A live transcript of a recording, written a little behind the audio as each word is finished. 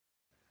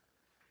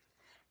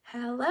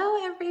Hello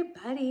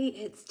everybody,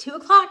 it's 2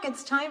 o'clock.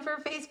 It's time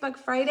for Facebook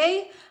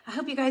Friday. I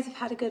hope you guys have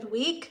had a good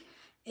week.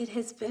 It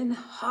has been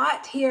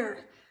hot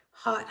here.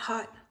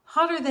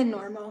 Hotter than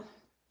normal.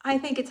 I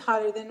think it's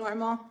hotter than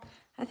normal.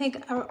 I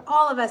think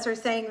all of us are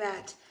saying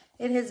that.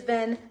 It has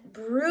been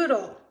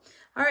brutal.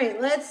 All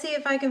right, let's see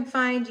if I can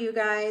find you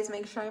guys.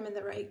 Make sure I'm in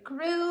the right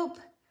group.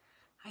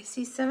 I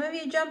see some of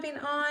you jumping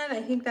on.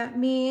 I think that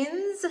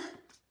means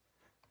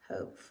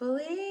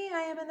hopefully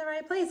I am in the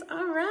right place.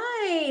 All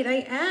right,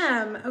 I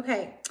am.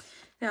 Okay,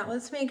 now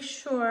let's make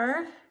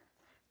sure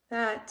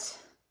that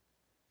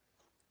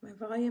my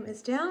volume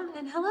is down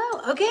and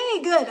hello.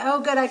 Okay, good.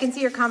 Oh, good. I can see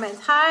your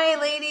comments. Hi,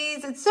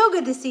 ladies. It's so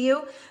good to see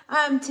you.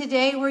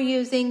 Today we're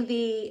using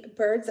the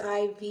Bird's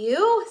Eye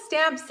View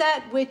stamp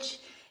set, which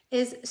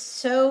is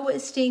so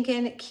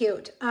stinking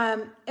cute.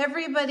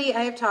 Everybody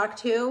I have talked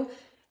to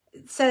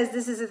says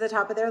this is at the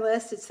top of their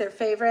list. It's their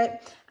favorite.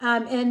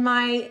 And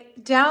my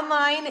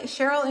downline,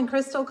 Cheryl and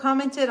Crystal,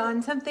 commented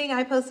on something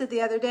I posted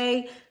the other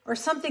day, or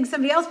something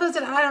somebody else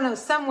posted, I don't know,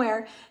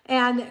 somewhere.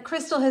 And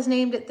Crystal has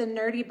named it the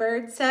Nerdy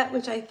Bird set,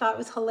 which I thought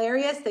was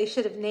hilarious. They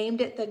should have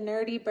named it the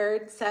Nerdy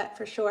Bird set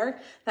for sure.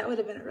 That would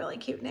have been a really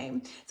cute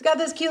name. It's got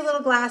those cute little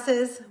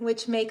glasses,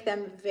 which make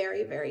them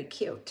very, very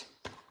cute.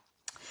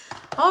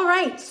 All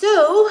right,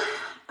 so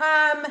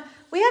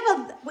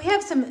we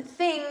have some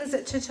things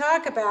to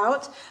talk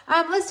about.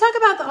 Let's talk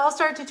about the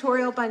All-Star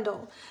Tutorial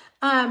Bundle.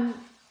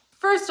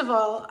 First of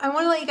all, I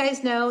want to let you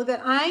guys know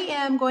that I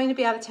am going to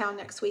be out of town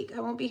next week. I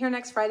won't be here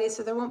next Friday,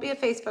 so there won't be a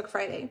Facebook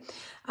Friday.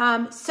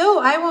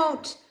 So I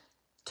won't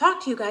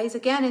talk to you guys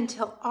again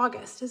until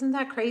August. Isn't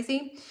that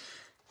crazy?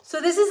 So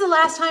this is the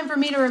last time for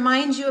me to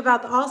remind you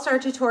about the All-Star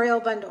Tutorial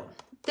Bundle.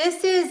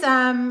 This is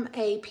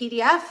a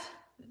PDF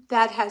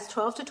that has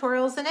 12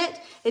 tutorials in it.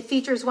 It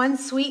features one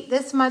suite.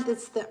 This month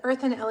it's the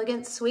Earth and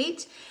Elegance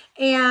suite.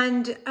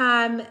 And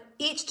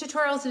each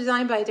tutorial is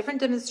designed by a different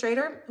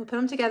demonstrator. We'll put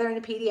them together in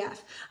a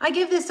PDF. I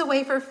give this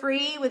away for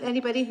free with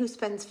anybody who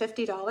spends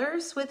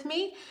 $50 with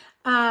me.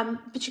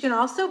 But you can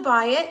also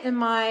buy it in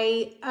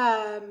my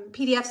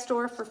PDF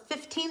store for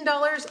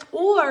 $15,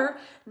 or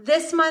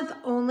this month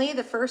only,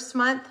 the first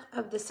month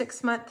of the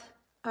 6-month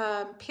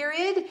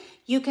period,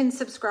 you can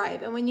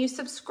subscribe. And when you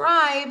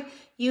subscribe,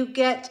 you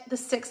get the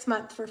 6th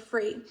month for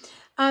free.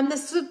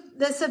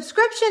 The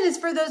subscription is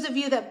for those of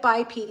you that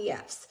buy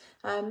PDFs.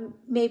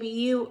 Maybe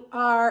you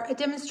are a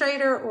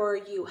demonstrator or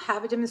you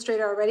have a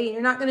demonstrator already and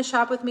you're not going to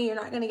shop with me. You're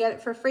not going to get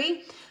it for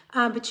free,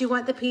 but you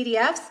want the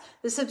PDFs.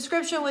 The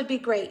subscription would be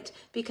great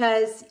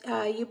because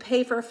you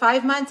pay for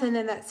 5 months and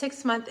then that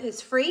 6th month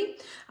is free.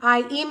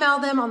 I email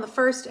them on the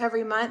 1st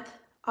every month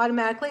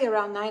automatically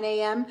around 9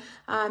 a.m.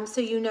 So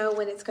you know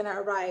when it's going to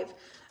arrive.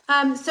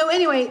 So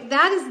anyway,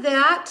 that is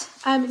that.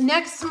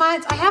 Next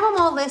month, I have them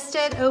all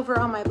listed over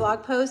on my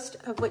blog post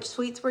of which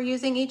suites we're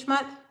using each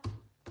month.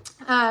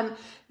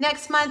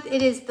 Next month,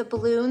 it is the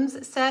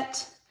balloons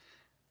set.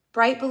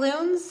 Bright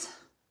balloons,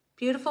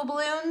 beautiful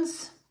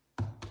balloons.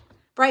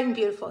 Bright and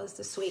Beautiful is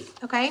the suite,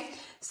 okay?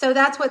 So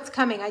that's what's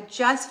coming. I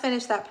just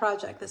finished that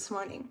project this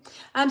morning.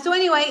 So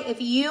anyway,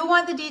 if you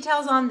want the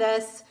details on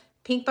this,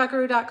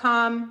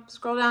 pinkbuckaroo.com,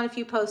 scroll down a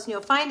few posts and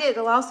you'll find it.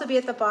 It'll also be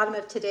at the bottom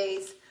of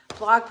today's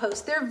blog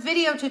post. They're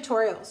video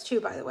tutorials too,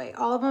 by the way.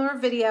 All of them are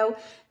video.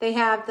 They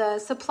have the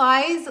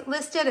supplies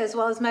listed as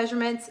well as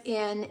measurements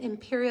in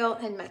imperial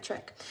and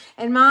metric.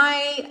 And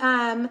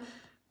my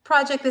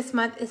project this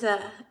month is a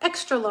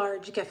extra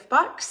large gift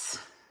box.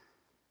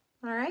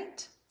 All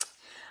right.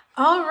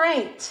 All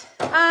right.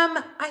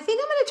 I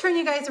think I'm going to turn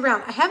you guys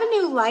around. I have a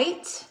new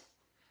light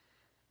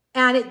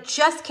and it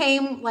just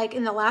came like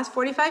in the last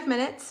 45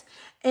 minutes.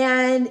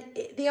 And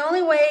the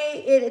only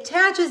way it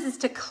attaches is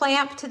to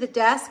clamp to the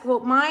desk.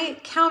 Well, my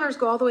counters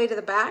go all the way to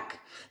the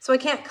back, so I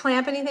can't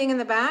clamp anything in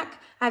the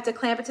back. I have to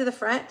clamp it to the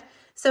front.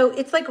 So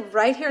it's like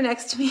right here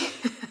next to me.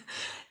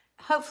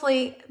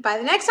 Hopefully by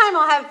the next time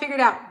I'll have it figured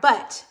out.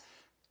 But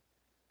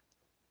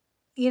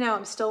you know,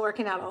 I'm still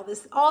working out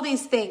all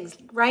these things,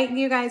 right?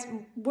 You guys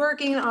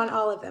working on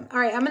all of them. All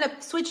right, I'm going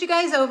to switch you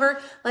guys over.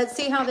 Let's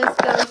see how this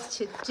goes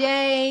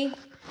today.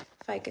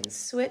 If I can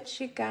switch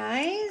you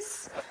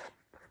guys.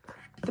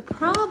 The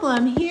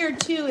problem here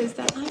too is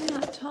that I'm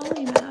not tall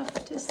enough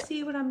to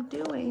see what I'm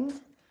doing.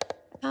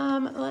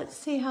 Let's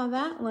see how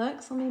that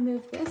looks. Let me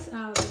move this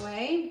out of the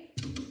way.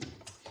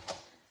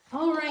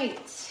 All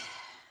right.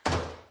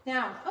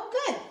 Now, oh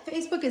good,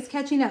 Facebook is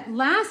catching up.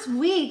 Last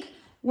week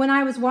when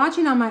I was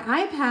watching on my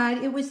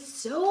iPad, it was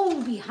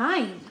so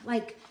behind.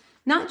 Like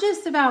not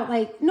just about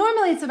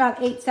normally it's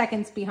about 8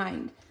 seconds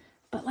behind.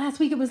 But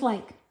last week it was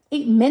like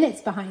 8 minutes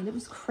behind. It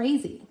was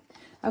crazy.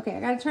 Okay,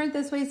 I got to turn it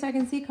this way so I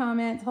can see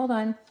comments. Hold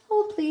on.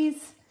 Hold,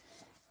 please.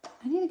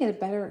 I need to get a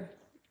better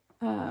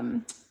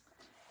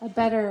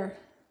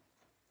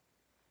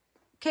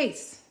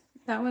case.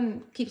 That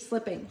one keeps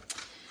slipping.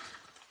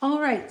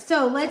 All right,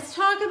 so let's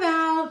talk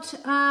about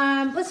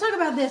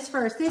this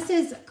first. This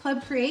is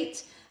Club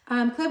Create.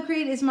 Club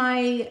Create is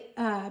my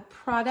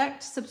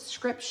product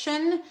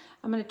subscription.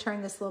 I'm going to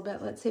turn this a little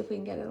bit. Let's see if we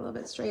can get it a little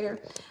bit straighter.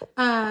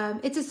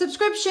 It's a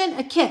subscription,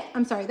 a kit.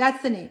 I'm sorry,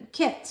 that's the name,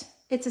 kit.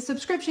 It's a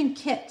subscription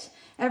kit.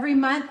 Every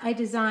month I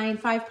design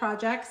 5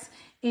 projects,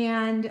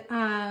 and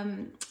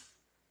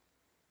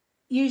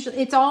usually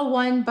it's all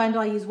one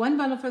bundle. I use one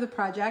bundle for the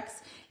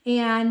projects,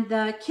 and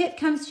the kit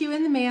comes to you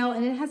in the mail,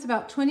 and it has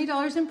about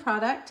 $20 in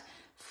product,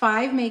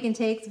 5 make and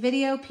takes,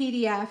 video,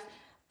 PDF,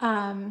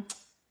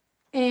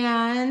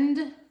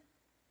 and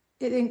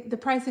the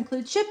price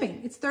includes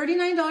shipping. It's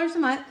 $39 a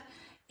month.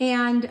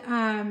 And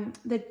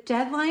the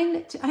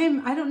deadline,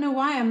 I don't know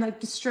why I'm like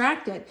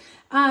distracted.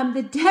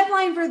 The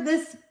deadline for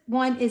this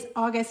one is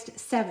August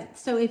 7th.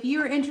 So if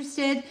you're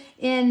interested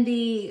in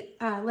the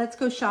Let's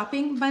Go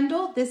Shopping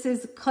bundle, this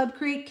is Club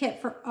Create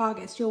Kit for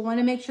August. You'll want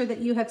to make sure that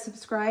you have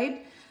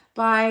subscribed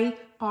by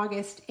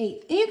August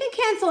 8th. And you can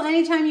cancel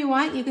anytime you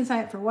want. You can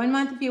sign up for 1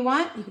 month if you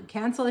want. You can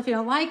cancel if you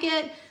don't like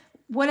it,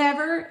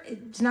 whatever.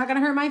 It's not going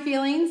to hurt my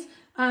feelings.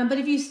 But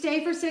if you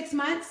stay for 6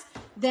 months,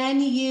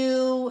 then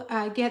you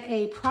get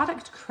a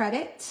product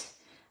credit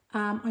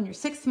on your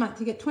 6th month.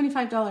 You get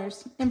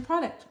 $25 in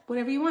product,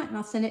 whatever you want, and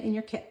I'll send it in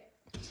your kit.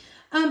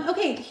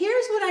 Okay,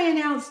 here's what I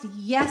announced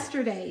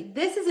yesterday.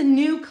 This is a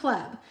new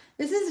club.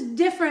 This is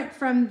different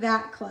from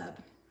that club.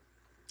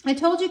 I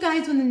told you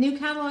guys when the new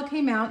catalog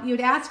came out, you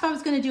had asked if I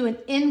was going to do an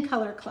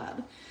in-color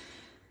club.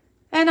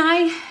 And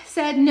I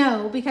said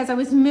no, because I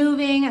was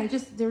moving.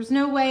 There was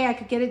no way I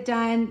could get it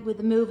done with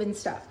the move and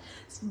stuff.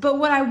 But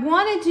what I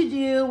wanted to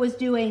do was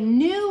do a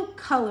new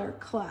color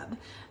club.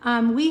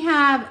 We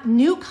have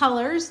new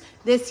colors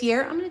this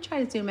year. I'm going to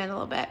try to zoom in a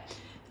little bit.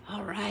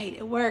 All right,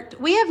 it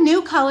worked. We have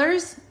new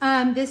colors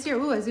this year.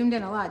 Ooh, I zoomed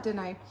in a lot, didn't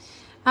I?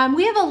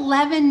 We have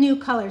 11 new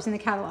colors in the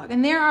catalog,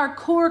 and there are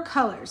core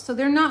colors, so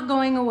they're not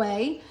going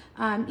away.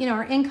 You know,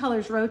 our in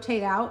colors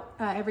rotate out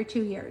every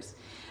 2 years.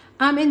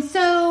 And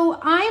so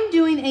I'm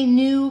doing a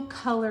new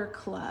color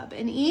club,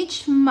 and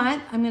each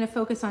month I'm going to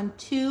focus on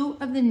 2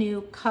 of the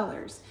new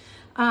colors.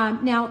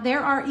 Now there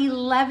are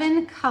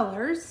 11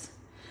 colors,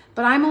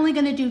 but I'm only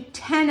going to do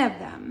 10 of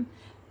them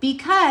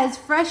because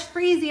Fresh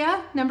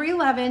Freesia, number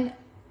 11,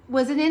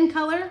 was an in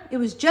color. It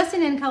was just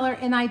an in color,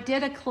 and I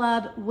did a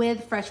club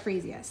with Fresh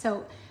Freesia.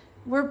 So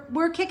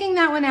we're kicking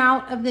that one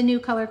out of the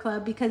new color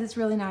club because it's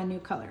really not a new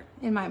color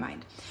in my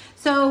mind.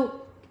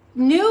 So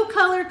new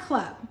color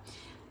club.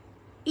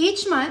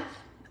 Each month,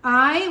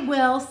 I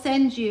will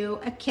send you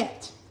a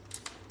kit.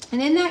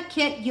 And in that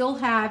kit, you'll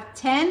have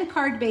 10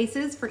 card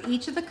bases for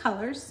each of the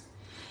colors.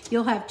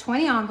 You'll have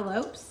 20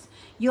 envelopes.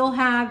 You'll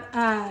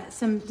have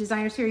some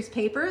designer series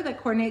paper that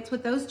coordinates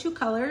with those 2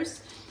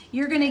 colors.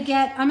 You're gonna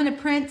get, I'm gonna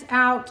print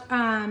out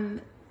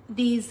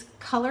these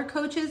color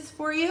coaches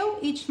for you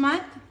each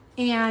month,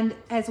 and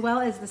as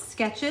well as the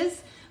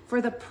sketches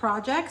for the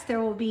projects. There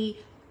will be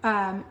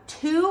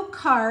 2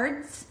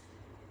 cards,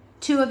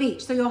 2 of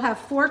each. So you'll have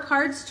 4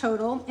 cards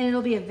total, and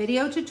it'll be a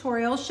video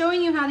tutorial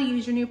showing you how to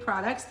use your new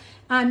products.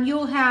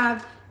 You'll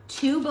have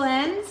 2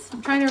 blends.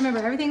 I'm trying to remember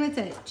everything that's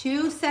in it.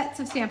 2 sets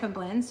of Stampin'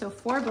 Blends, so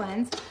 4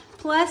 blends,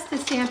 plus the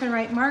Stampin'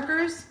 Write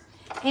markers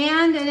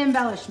and an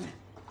embellishment,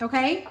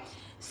 okay?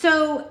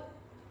 So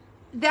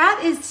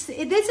this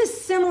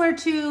is similar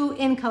to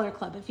In Color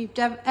Club, if you've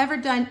ever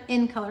done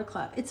In Color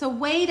Club. It's a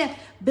way to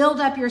build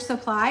up your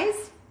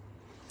supplies.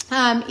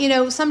 You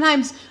know,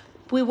 sometimes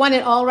we want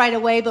it all right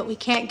away, but we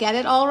can't get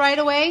it all right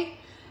away.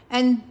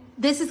 And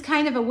this is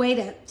kind of a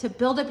way to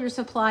build up your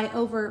supply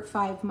over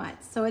 5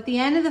 months. So at the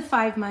end of the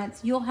 5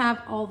 months, you'll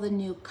have all the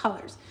new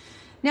colors.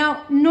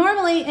 Now,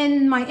 normally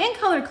in my In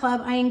Color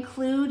Club, I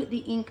include the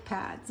ink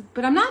pads,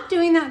 but I'm not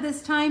doing that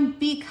this time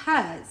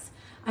because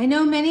I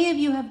know many of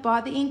you have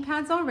bought the ink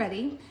pads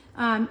already.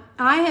 I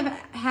have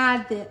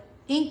had the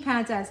ink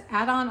pads as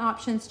add-on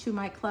options to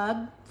my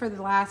club for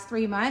the last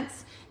 3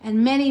 months,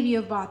 and many of you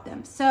have bought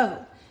them.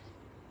 So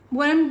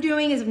what I'm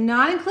doing is I'm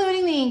not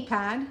including the ink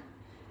pad,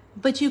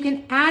 but you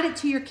can add it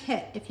to your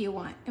kit if you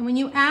want. And when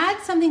you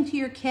add something to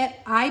your kit,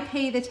 I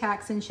pay the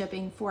tax and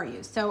shipping for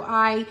you. So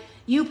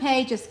you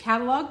pay just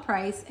catalog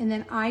price, and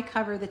then I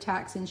cover the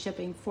tax and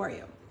shipping for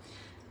you.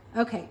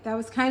 Okay, that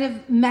was kind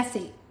of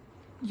messy.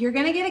 You're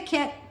gonna get a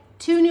kit,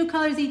 2 new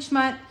colors each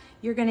month.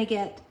 You're gonna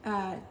get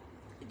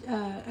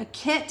a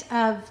kit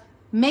of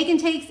make and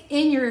takes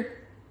in your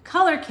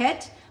color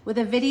kit with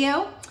a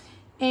video,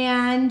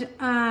 and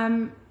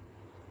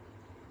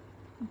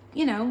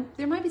you know,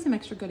 there might be some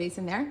extra goodies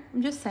in there.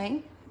 I'm just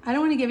saying. I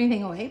don't want to give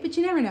anything away, but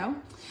you never know.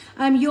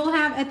 You'll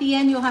have, at the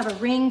end, you'll have a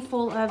ring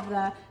full of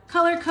the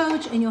color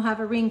coach, and you'll have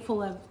a ring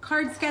full of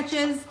card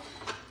sketches.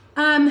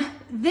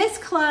 This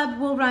club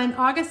will run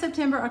August,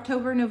 September,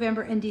 October,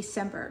 November, and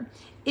December.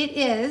 It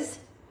is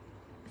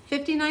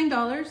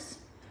 $59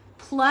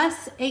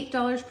 plus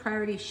 $8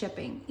 priority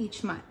shipping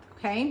each month,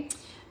 okay?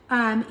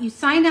 You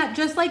sign up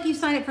just like you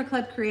sign up for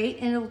Club Create,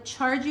 and it'll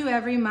charge you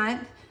every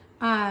month.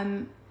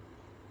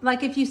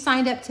 Like if you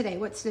signed up today,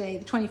 what's today,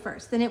 the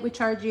 21st, then it would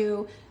charge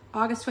you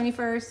August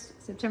 21st,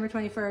 September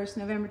 21st,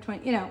 November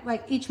 20, you know,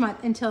 like each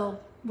month until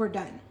we're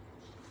done.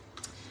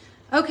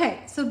 Okay,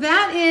 so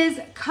that is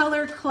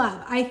Color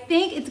Club. I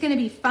think it's gonna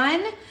be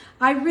fun.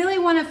 I really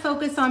wanna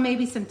focus on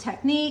maybe some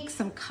techniques,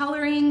 some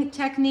coloring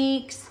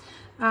techniques,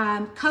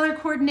 color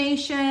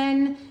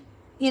coordination,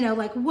 you know,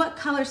 like what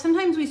color.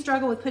 Sometimes we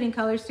struggle with putting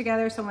colors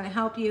together, so I wanna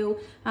help you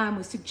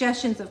with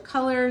suggestions of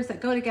colors that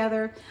go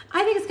together.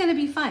 I think it's gonna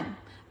be fun.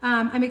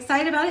 I'm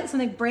excited about it,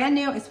 something brand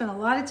new. I spent a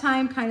lot of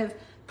time kind of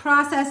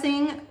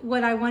processing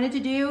what I wanted to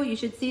do. You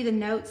should see the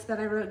notes that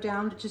I wrote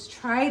down to just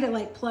try to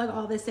like plug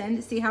all this in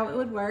to see how it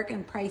would work,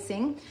 and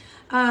pricing.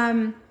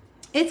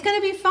 It's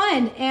gonna be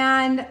fun.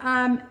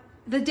 And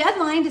the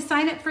deadline to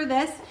sign up for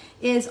this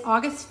is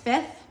August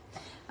 5th.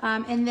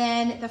 And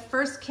then the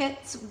first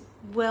kits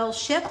will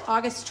ship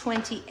August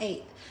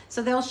 28th.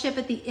 So they'll ship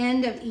at the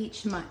end of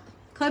each month.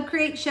 Club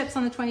Create ships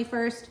on the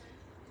 21st.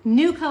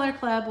 New Color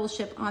Club will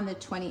ship on the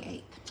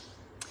 28th.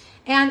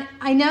 And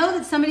I know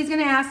that somebody's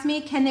gonna ask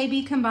me, can they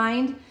be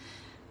combined?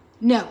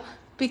 No,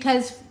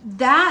 because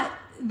they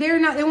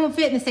won't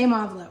fit in the same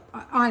envelope.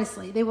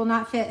 Honestly, they will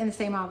not fit in the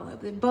same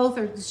envelope. Both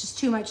are just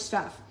too much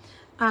stuff.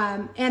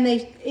 And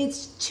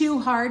it's too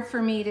hard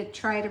for me to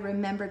try to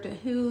remember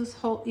who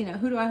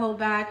do I hold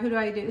back? Who do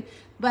I do?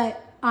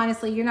 But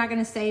honestly, you're not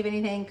gonna save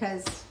anything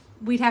because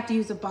we'd have to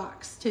use a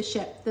box to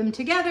ship them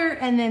together,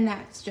 and then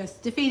that's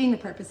just defeating the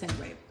purpose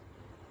anyway.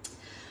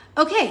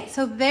 Okay,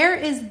 so there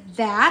is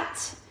that.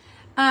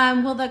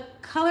 Will the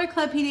Color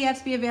Club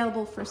PDFs be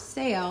available for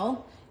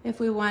sale if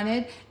we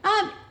wanted?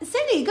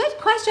 Cindy, good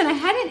question. I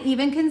hadn't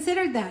even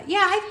considered that.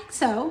 Yeah, I think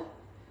so.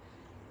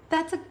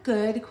 That's a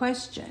good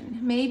question.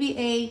 Maybe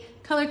a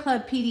Color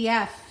Club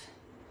PDF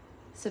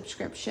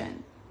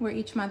subscription where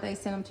each month I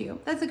send them to you.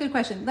 That's a good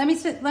question. Let me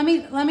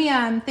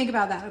think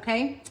about that,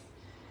 okay?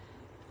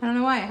 I don't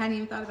know why I hadn't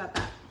even thought about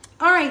that.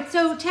 All right,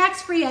 so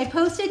tax-free. I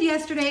posted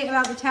yesterday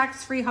about the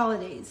tax-free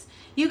holidays.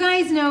 You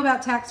guys know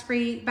about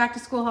tax-free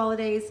back-to-school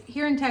holidays.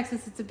 Here in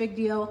Texas, it's a big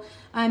deal.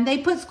 They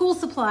put school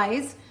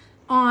supplies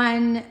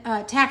on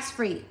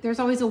tax-free. There's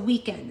always a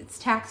weekend. It's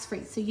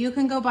tax-free. So you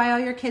can go buy all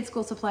your kids'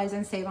 school supplies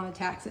and save on the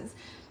taxes.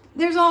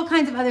 There's all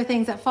kinds of other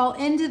things that fall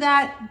into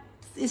that.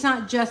 It's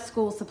not just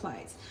school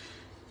supplies.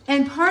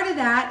 And part of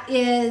that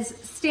is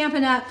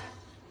Stampin' Up!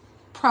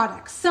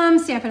 Products, some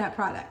Stampin' Up!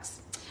 Products.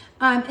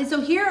 And so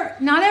here,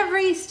 not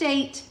every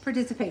state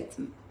participates.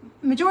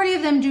 Majority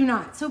of them do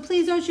not. So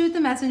please don't shoot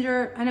the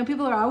messenger. I know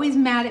people are always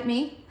mad at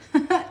me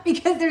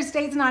because their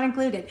state's not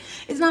included.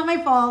 It's not my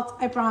fault,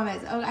 I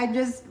promise. I'm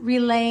just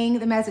relaying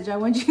the message. I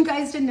want you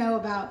guys to know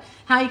about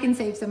how you can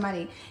save some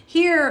money.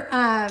 Here,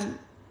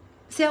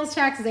 sales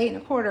tax is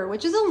 8.25%,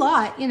 which is a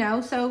lot, you know,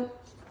 so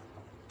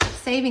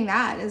saving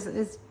that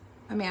is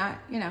I mean,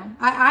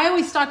 I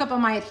always stock up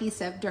on my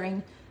adhesive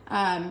during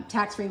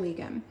tax-free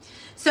weekend.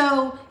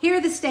 So here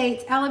are the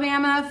states: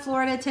 Alabama,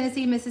 Florida,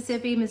 Tennessee,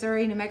 Mississippi,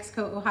 Missouri, New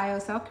Mexico, Ohio,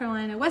 South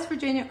Carolina, West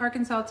Virginia,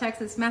 Arkansas,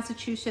 Texas,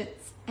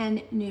 Massachusetts,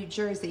 and New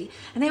Jersey.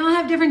 And they all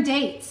have different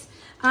dates.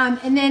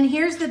 And then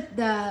here's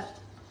the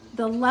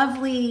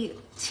lovely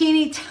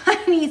teeny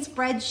tiny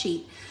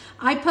spreadsheet.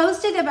 I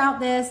posted about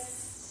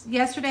this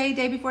yesterday,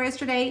 day before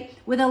yesterday,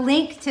 with a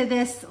link to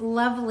this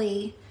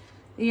lovely.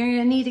 You're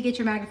gonna need to get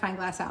your magnifying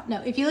glass out.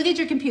 No, if you look at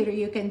your computer,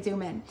 you can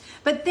zoom in.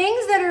 But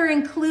things that are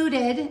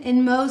included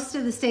in most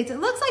of the states, it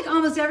looks like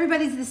almost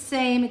everybody's the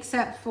same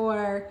except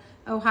for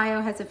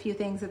Ohio has a few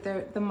things that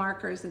they're the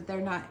markers that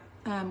they're not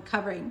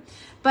covering.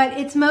 But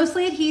it's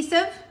mostly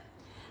adhesive,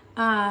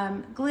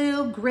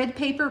 glue, grid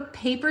paper,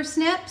 paper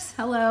snips.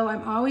 Hello,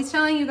 I'm always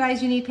telling you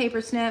guys you need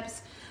paper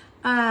snips.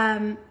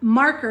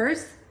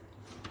 Markers,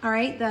 all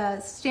right, the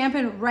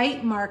Stampin'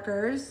 Write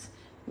markers,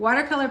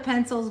 watercolor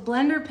pencils,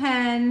 blender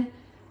pen,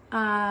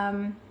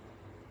 and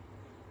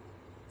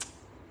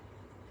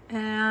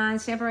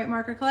Stampin' Write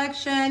marker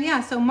collection.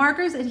 Yeah, so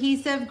markers,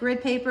 adhesive,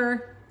 grid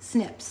paper,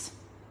 snips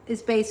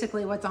is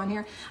basically what's on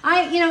here.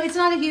 It's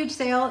not a huge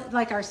sale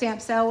like our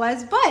stamp sale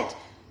was, but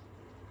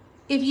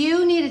if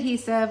you need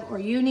adhesive or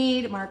you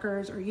need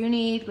markers or you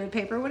need grid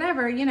paper,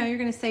 whatever, you're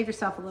going to save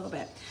yourself a little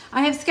bit.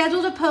 I have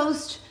scheduled a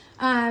post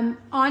on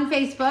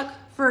Facebook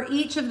for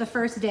each of the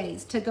first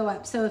days to go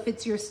up. So if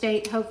it's your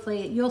state,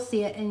 hopefully you'll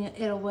see it and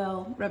it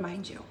will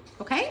remind you.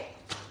 Okay?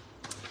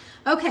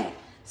 Okay,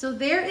 so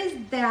there is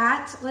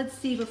that. Let's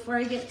see, before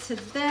I get to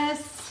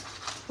this,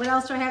 what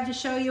else do I have to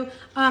show you?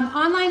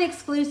 Online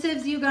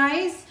exclusives, you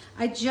guys.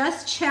 I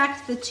just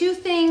checked. The two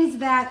things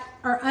that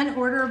are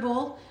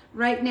unorderable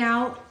right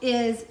now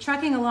is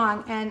Trucking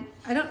Along. And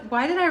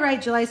why did I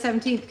write July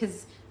 17th?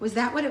 Because was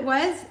that what it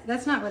was?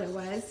 That's not what it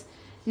was.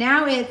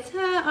 Now it's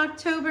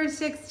October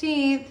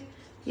 16th.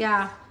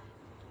 Yeah,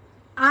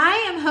 I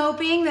am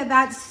hoping that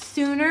that's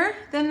sooner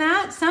than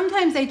that.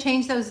 Sometimes they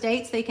change those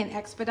dates. They can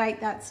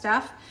expedite that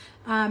stuff.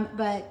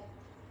 But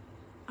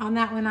on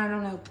that one, I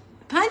don't know.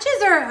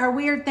 Punches are a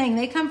weird thing.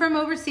 They come from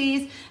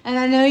overseas. And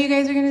I know you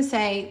guys are going to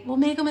say, we'll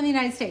make them in the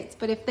United States.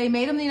 But if they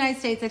made them in the United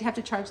States, they'd have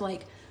to charge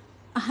like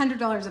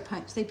 $100 a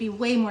punch. They'd be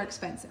way more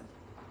expensive.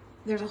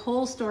 There's a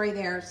whole story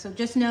there. So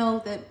just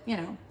know that,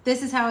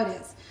 this is how it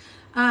is.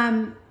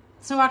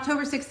 So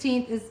October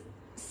 16th is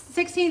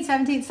 16th,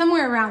 17th,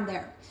 somewhere around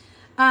there.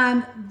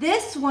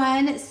 This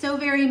one, So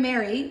Very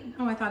Merry,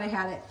 oh, I thought I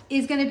had it,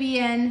 is going to be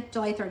in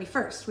July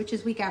 31st, which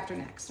is week after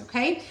next,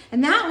 okay?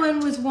 And that one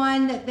was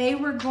one that they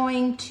were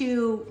going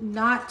to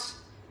not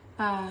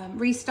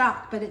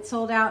restock, but it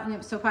sold out and it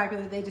was so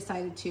popular they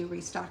decided to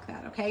restock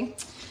that, okay?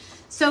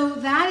 So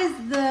that is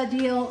the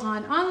deal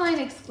on online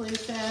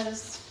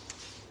exclusives.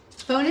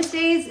 Bonus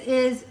days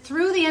is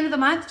through the end of the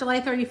month, July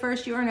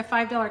 31st, you earn a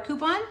 $5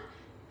 coupon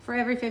for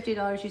every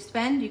 $50 you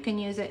spend. You can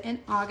use it in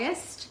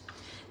August.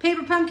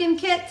 Paper Pumpkin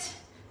Kit.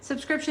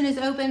 Subscription is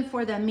open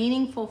for the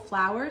Meaningful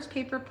Flowers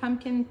Paper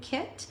Pumpkin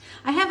Kit.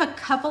 I have a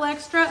couple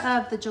extra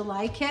of the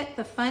July kit,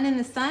 the Fun in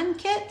the Sun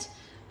kit.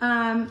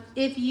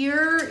 If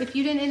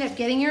you didn't end up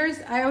getting yours,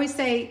 I always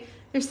say,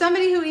 there's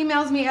somebody who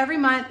emails me every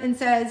month and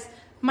says,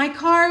 my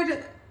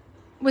card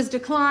was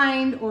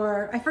declined,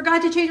 or I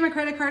forgot to change my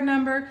credit card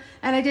number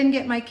and I didn't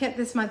get my kit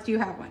this month. Do you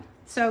have one?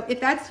 So if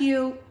that's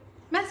you,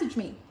 message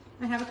me.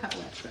 I have a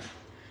couple extra.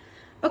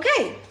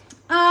 Okay.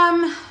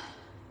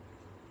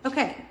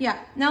 Okay,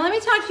 yeah. Now let me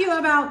talk to you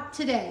about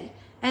today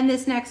and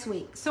this next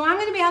week. So I'm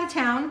going to be out of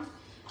town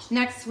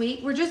next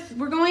week. We're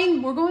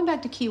going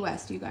back to Key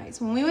West, you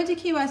guys. When we went to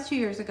Key West 2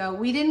 years ago,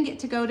 we didn't get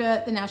to go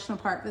to the national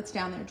park that's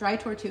down there, Dry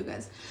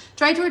Tortugas.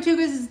 Dry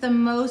Tortugas is the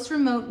most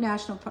remote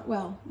national park,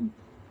 well,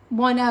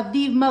 one of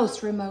the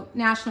most remote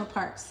national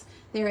parks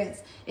there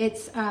is.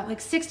 It's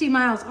like 60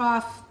 miles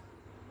off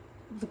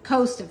the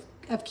coast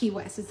of Key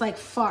West. It's like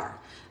far.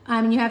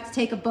 And you have to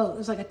take a boat.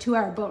 There's like a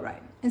 2-hour boat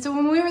ride. And so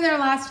when we were there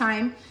last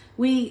time,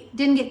 we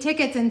didn't get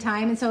tickets in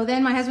time. And so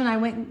then my husband and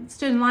I went and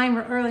stood in line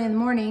early in the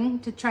morning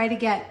to try to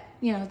get,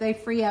 they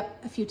free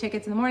up a few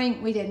tickets in the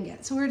morning. We didn't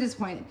get it. So we were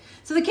disappointed.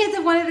 So the kids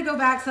have wanted to go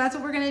back. So that's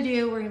what we're going to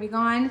do. We're going to be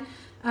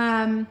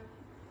gone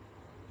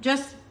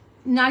just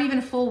not even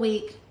a full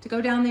week to go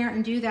down there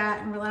and do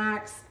that and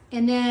relax.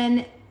 And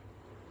then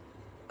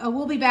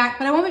we'll be back,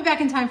 but I won't be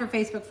back in time for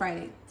Facebook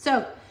Friday.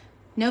 So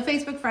no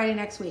Facebook Friday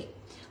next week.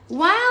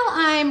 While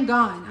I'm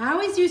gone, I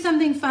always do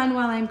something fun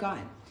while I'm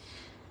gone.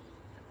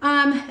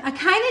 I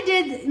kind of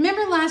did,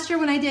 remember last year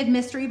when I did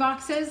mystery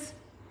boxes?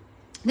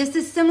 This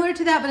is similar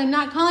to that, but I'm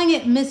not calling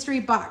it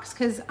mystery box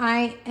because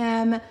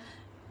I'm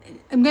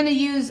going to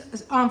use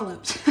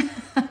envelopes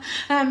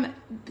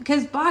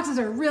because boxes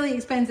are really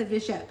expensive to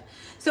ship.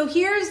 So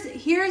here's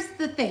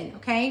the thing,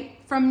 okay?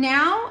 From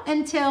now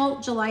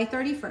until July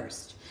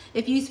 31st,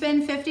 if you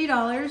spend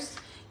 $50,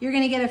 you're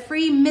going to get a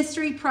free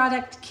mystery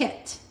product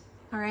kit,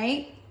 all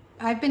right?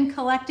 I've been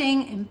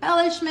collecting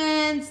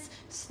embellishments,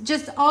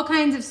 just all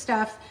kinds of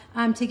stuff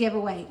to give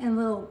away, and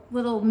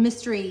little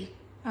mystery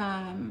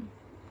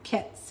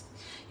kits.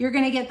 You're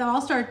going to get the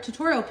All-Star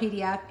Tutorial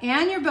PDF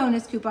and your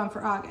bonus coupon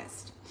for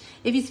August.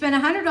 If you spend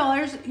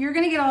 $100, you're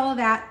going to get all of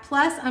that.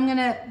 Plus, I'm going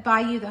to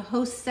buy you the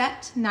host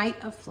set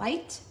Night of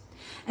Flight.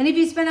 And if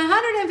you spend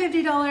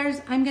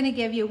 $150, I'm going to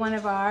give you one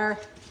of our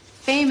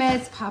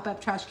famous pop-up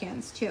trash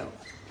cans too.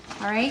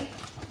 All right.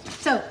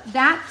 So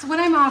that's what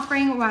I'm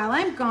offering while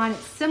I'm gone.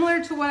 It's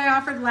similar to what I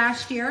offered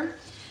last year.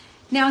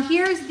 Now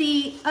here's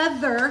the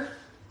other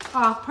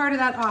part of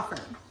that offer.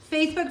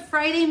 Facebook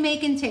Friday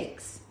Make and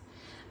Takes.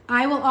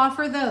 I will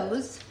offer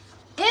those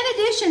in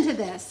addition to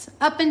this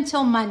up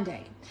until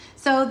Monday.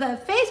 So the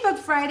Facebook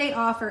Friday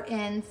offer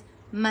ends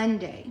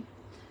Monday.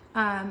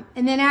 And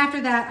then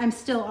after that, I'm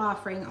still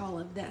offering all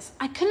of this.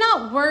 I could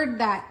not word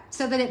that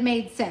so that it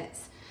made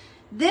sense.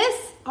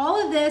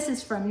 All of this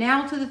is from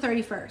now to the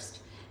 31st.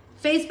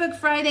 Facebook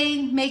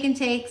Friday Make and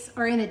Takes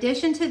are in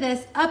addition to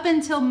this up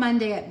until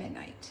Monday at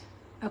midnight.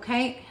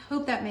 Okay,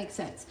 hope that makes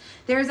sense.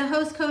 There's a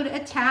host code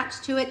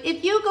attached to it.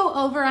 If you go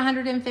over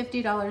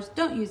 $150,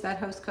 don't use that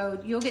host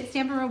code. You'll get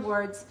Stampin'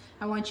 Rewards.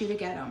 I want you to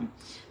get them.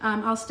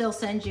 I'll still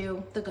send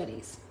you the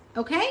goodies.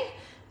 Okay,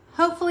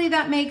 hopefully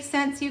that makes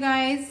sense, you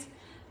guys.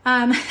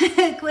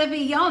 Cliffy,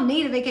 y'all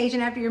need a vacation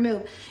after your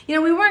move. We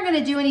weren't going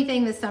to do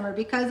anything this summer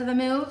because of the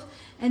move.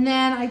 And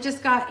then I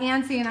just got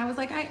antsy and I was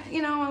like, I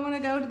want to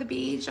go to the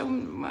beach.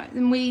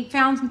 And we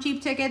found some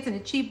cheap tickets and a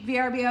cheap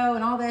VRBO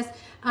and all this.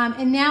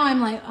 And now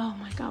I'm like, oh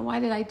my God, why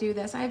did I do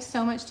this? I have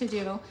so much to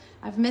do.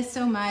 I've missed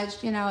so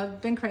much,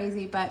 I've been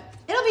crazy, but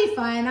it'll be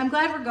fun. I'm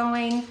glad we're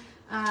going.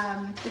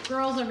 The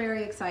girls are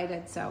very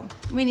excited. So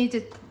we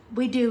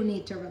do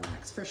need to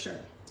relax for sure.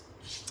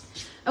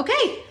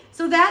 Okay,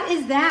 so that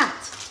is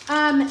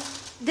that.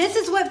 This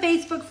is what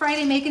Facebook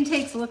Friday Make and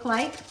Takes look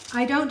like.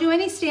 I don't do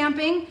any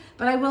stamping,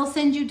 but I will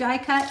send you die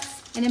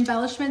cuts and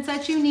embellishments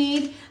that you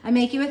need. I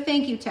make you a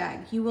thank you tag.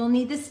 You will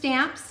need the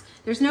stamps.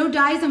 There's no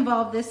dies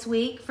involved this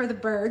week for the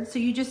birds, so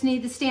you just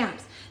need the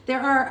stamps.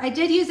 I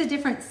did use a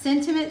different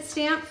sentiment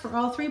stamp for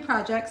all 3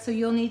 projects, so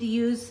you'll need to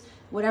use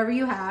whatever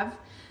you have.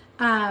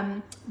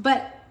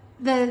 But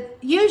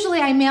usually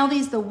I mail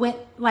these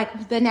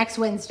the next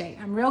Wednesday.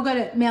 I'm real good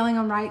at mailing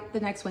them right the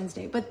next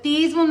Wednesday, but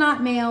these will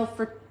not mail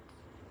for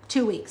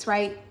 2 weeks,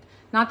 right?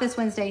 Not this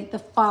Wednesday, the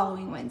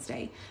following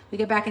Wednesday. We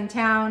get back in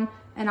town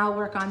and I'll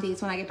work on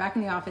these when I get back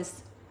in the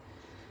office.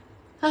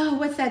 Oh,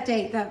 what's that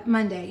date? That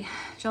Monday.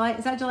 Is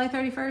that July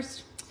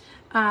 31st?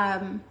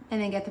 and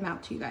then get them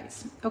out to you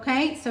guys.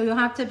 Okay, so you'll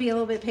have to be a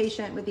little bit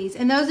patient with these.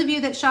 And those of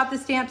you that shop the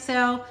stamp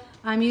sale,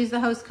 use the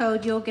host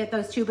code, you'll get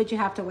those too, but you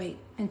have to wait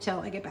until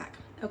I get back.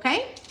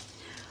 Okay,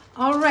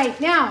 all right.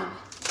 Now,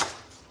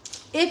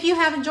 if you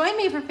haven't joined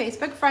me for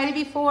Facebook Friday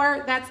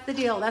before, that's the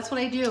deal. That's what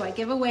I do. I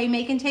give away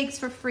make and takes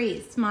for free.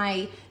 It's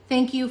my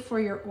thank you for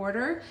your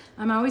order.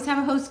 I always have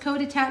a host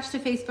code attached to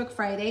Facebook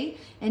Friday,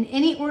 and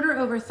any order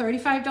over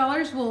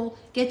 $35 will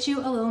get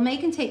you a little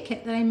make and take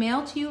kit that I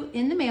mail to you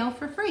in the mail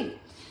for free.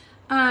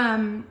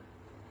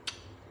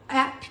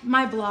 At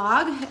my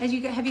blog, have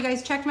you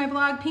guys checked my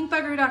blog,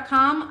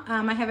 pinkbuggery.com?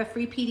 I have a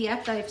free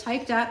PDF that I've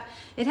typed up.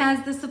 It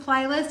has the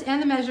supply list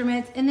and the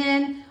measurements, and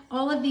then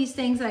all of these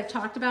things that I've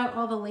talked about,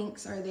 all the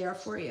links are there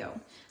for you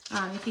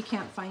if you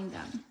can't find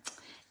them.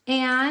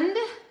 And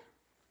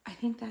I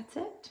think that's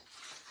it.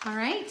 All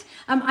right.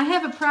 I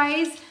have a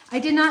prize. I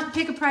did not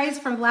pick a prize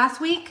from last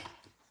week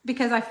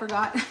because I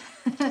forgot.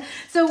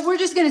 So we're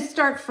just going to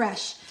start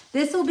fresh.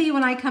 This will be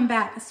when I come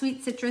back, a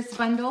sweet citrus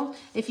bundle.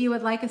 If you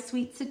would like a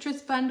sweet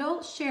citrus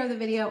bundle, share the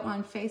video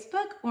on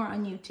Facebook or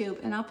on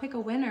YouTube, and I'll pick a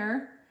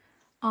winner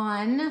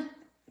on,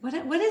 what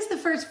is the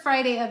first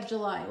Friday of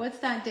July? What's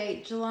that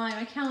date? July,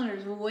 my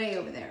calendar's way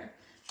over there.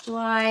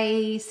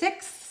 July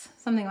 6th,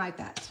 something like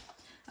that.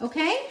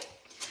 Okay?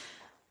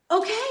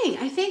 Okay,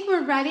 I think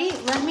we're ready.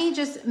 Let me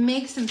just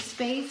make some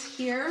space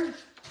here.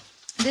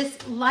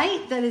 This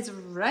light that is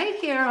right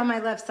here on my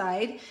left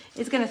side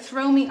is gonna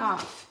throw me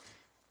off.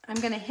 I'm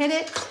gonna hit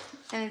it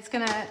and it's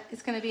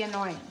gonna be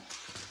annoying.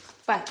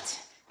 But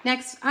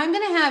next, I'm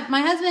gonna have,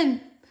 my husband,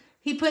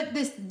 he put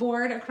this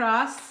board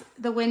across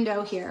the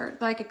window here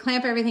that I could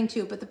clamp everything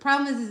to, but the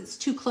problem is it's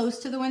too close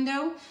to the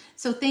window.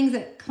 So things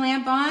that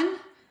clamp on,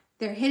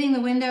 they're hitting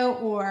the window,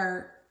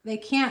 or they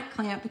can't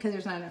clamp because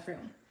there's not enough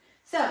room.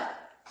 So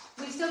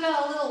we still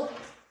got a little,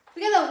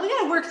 we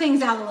gotta work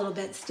things out a little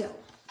bit still.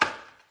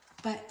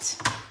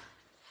 But,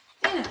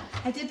 you know,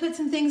 I did put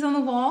some things on the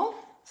wall,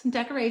 some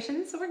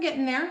decorations, so we're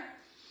getting there.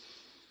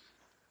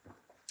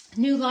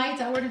 New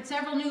lights, I ordered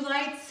several new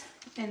lights,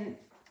 and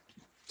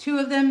 2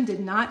 of them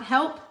did not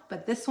help,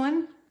 but this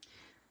one,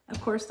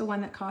 of course, the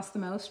one that cost the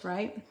most,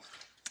 right?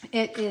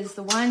 It is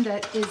the one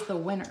that is the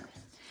winner.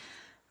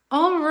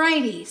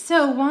 Alrighty,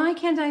 so why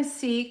can't I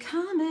see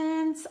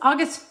comments?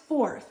 August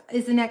 4th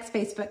is the next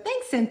Facebook.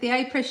 Thanks, Cynthia, I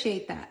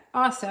appreciate that.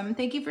 Awesome,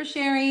 thank you for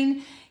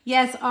sharing.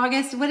 Yes,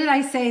 August, what did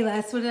I say,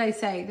 Les? What did I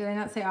say? Did I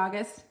not say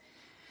August?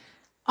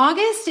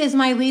 August is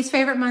my least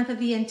favorite month of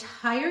the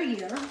entire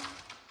year.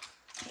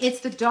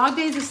 It's the dog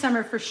days of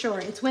summer for sure.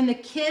 It's when the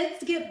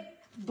kids get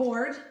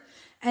bored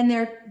and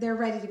they're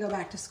ready to go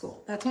back to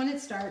school. That's when it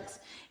starts.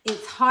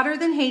 It's hotter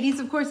than Hades.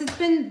 Of course, it's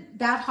been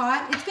that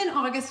hot. It's been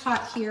August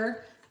hot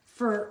here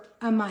for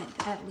a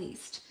month at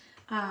least.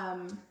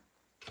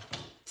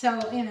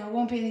 So, you know, it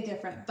won't be any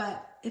different,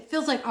 but it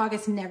feels like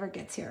August never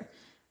gets here,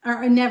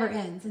 or never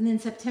ends. And then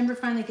September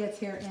finally gets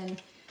here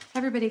and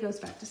everybody goes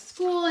back to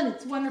school and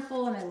it's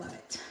wonderful and I love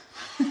it.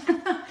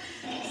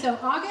 So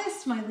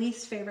August, my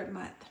least favorite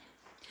month.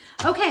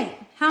 Okay,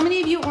 how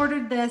many of you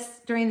ordered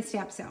this during the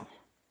stamp sale?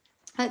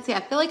 Let's see,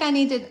 I feel like I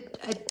need to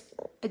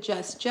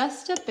adjust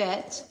just a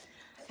bit.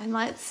 And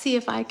let's see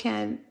if I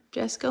can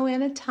just go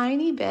in a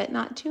tiny bit,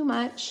 not too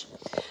much.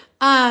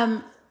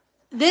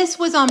 This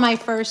was on my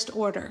first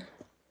order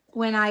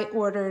when I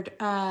ordered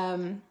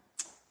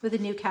with a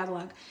new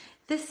catalog.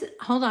 This,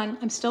 hold on,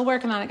 I'm still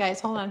working on it,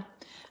 guys, hold on.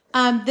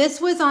 This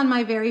was on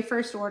my very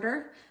first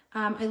order.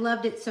 I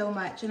loved it so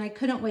much and I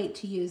couldn't wait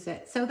to use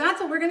it. So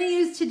that's what we're gonna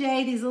use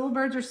today. These little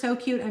birds are so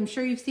cute. I'm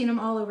sure you've seen them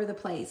all over the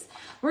place.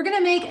 We're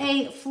gonna make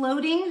a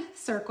floating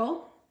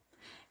circle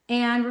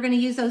and we're gonna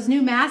use those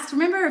new masks.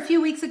 Remember a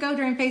few weeks ago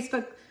during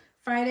Facebook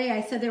Friday,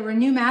 I said there were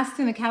new masks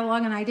in the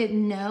catalog and I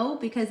didn't know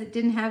because it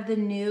didn't have the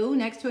new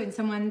next to it and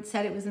someone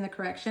said it was in the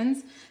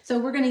corrections. So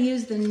we're gonna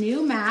use the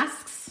new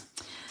masks.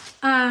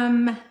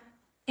 And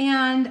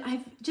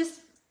I've just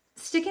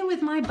sticking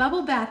with my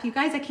bubble bath. You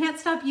guys, I can't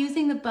stop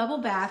using the bubble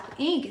bath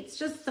ink. It's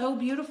just so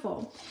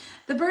beautiful.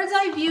 The Bird's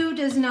Eye View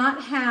does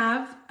not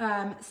have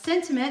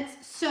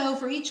sentiments, so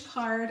for each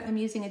card, I'm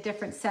using a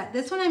different set.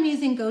 This one I'm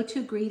using Go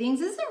To Greetings.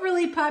 This is a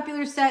really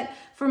popular set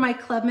for my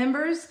club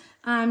members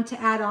to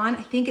add on.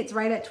 I think it's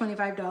right at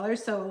 $25,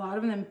 so a lot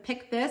of them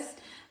pick this.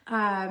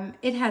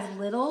 It has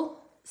little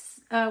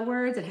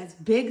words. It has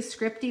big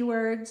scripty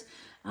words.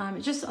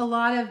 Just a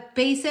lot of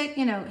basic,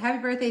 you know, happy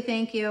birthday,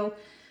 thank you,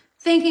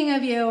 thinking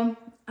of you.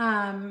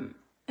 And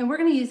we're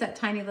going to use that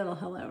tiny little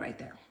hello right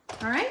there.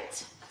 All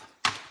right.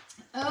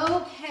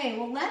 Okay,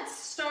 well, let's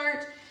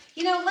start,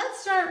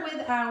 let's start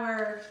with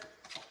our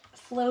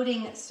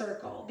floating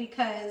circle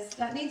because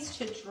that needs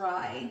to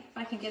dry, if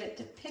I can get it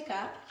to pick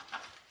up.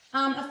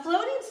 A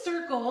floating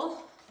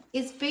circle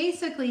is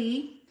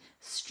basically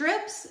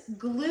strips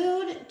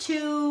glued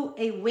to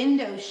a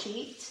window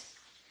sheet.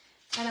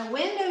 And a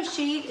window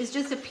sheet is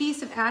just a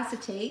piece of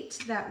acetate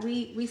that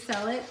we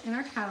sell it in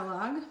our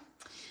catalog.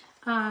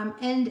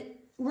 And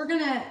we're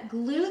gonna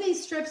glue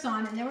these strips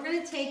on and then we're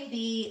gonna take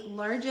the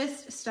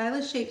largest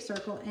stylish shaped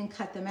circle and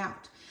cut them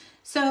out.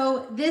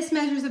 So this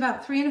measures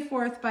about 3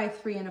 1/4 by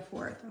 3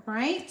 1/4,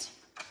 right?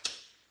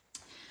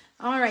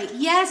 All right,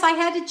 yes, I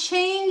had to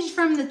change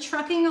from the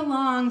Trucking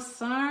Along.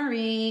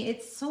 Sorry,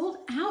 it's sold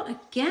out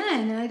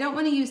again, and I don't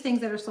want to use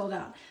things that are sold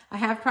out. I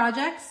have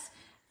projects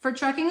for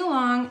Trucking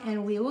Along,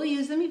 and we will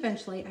use them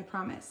eventually, I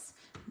promise.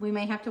 We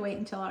may have to wait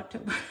until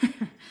October,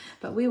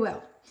 but we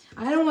will.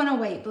 I don't want to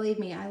wait, believe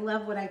me. I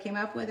love what I came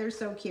up with. They're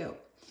so cute.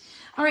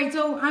 All right,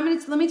 so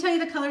let me tell you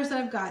the colors that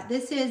I've got.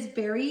 This is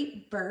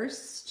Berry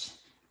Burst,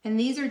 and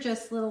these are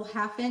just little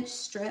 1/2-inch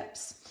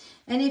strips.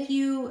 And if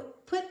you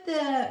put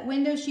the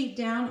window sheet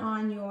down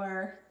on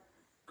your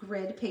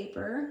grid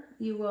paper,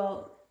 you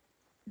will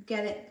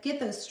get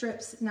those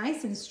strips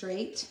nice and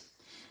straight.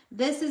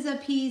 This is a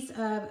piece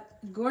of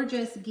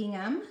gorgeous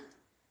gingham,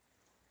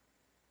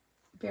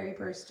 Berry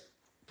Burst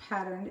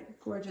patterned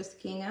gorgeous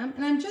gingham,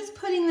 and I'm just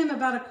putting them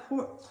about a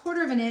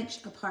 1/4 of an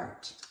inch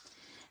apart.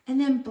 And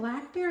then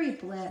Blackberry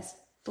Bliss.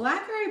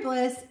 Blackberry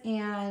Bliss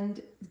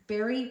and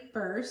Berry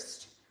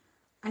Burst,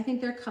 I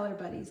think they're color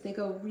buddies. They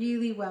go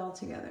really well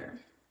together.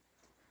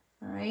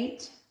 All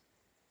right.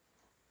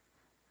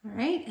 All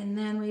right, and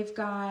then we've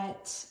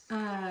got,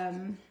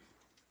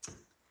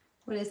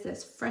 what is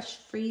this? Fresh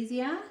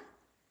Freesia.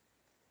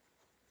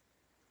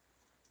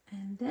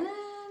 And then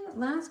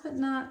last but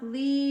not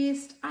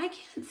least, I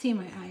can't see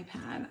my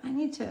iPad. I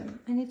need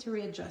to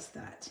readjust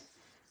that.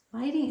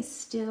 Lighting is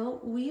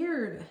still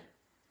weird.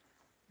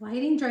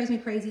 Lighting drives me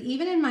crazy.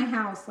 Even in my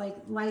house, like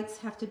lights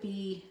have to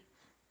be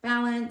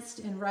balanced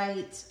and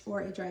right, or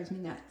it drives me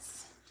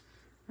nuts.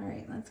 All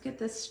right, let's get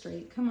this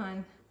straight. Come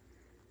on.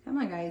 Come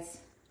on, guys.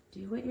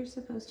 Do what you're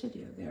supposed to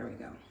do. There we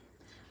go.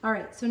 All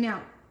right, so now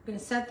I'm gonna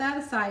set that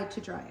aside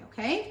to dry,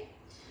 okay?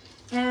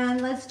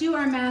 And let's do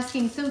our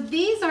masking. So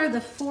these are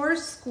the 4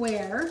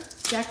 square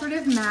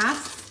decorative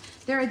masks.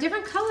 They're a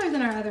different color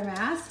than our other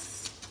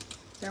masks.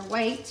 They're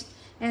white.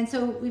 And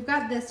so we've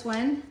got this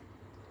one,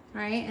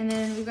 all right? And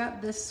then we've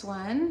got this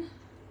one.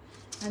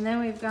 And then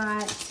we've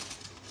got,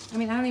 I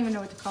don't even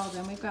know what to call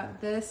them. We've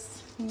got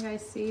this, can you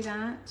guys see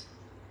that?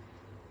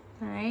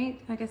 All right,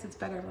 I guess it's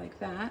better like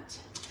that.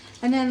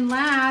 And then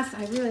last,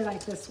 I really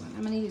like this one.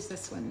 I'm gonna use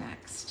this one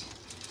next.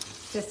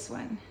 This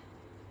one.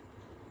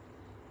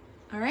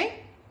 All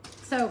right,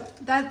 so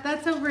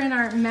that's over in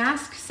our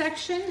mask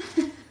section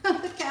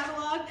of the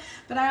catalog,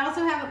 but I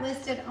also have it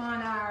listed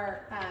on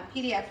our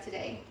PDF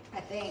today,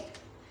 I think,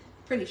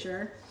 pretty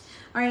sure.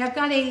 All right, I've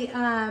got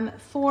a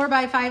 4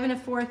 by 5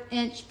 1/4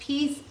 inch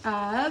piece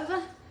of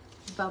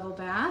Bubble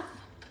Bath,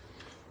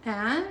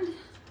 and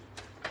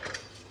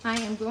I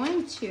am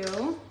going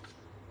to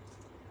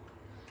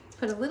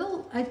put a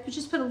little, I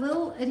just put a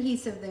little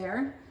adhesive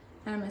there,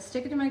 and I'm gonna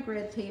stick it to my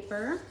grid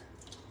paper.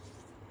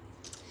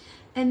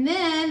 And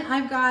then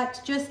I've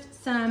got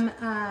just some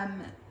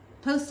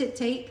Post-it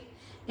tape.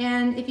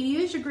 And if you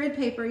use your grid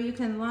paper, you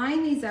can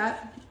line these up.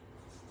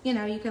 You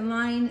know, you can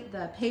line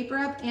the paper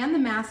up and the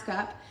mask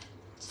up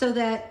so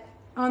that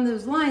on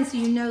those lines, so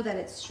you know that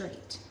it's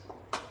straight.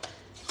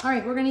 All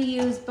right, we're gonna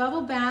use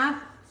Bubble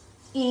Bath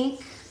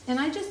ink. And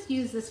I just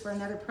use this for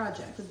another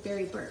project with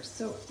Berry Burst.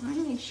 So I'm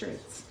gonna make sure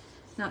it's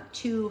not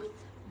too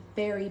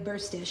Berry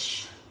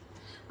Burstish.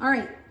 All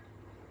right,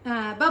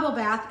 Bubble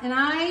Bath. And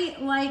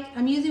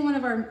I'm using one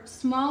of our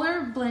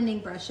smaller blending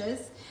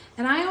brushes.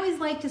 And I always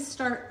like to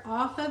start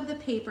off of the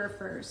paper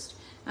first.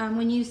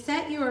 When you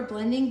set your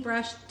blending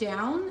brush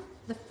down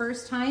the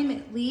first time,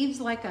 it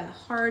leaves like a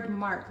hard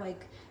mark.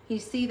 Like, you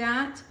see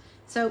that?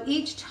 So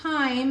each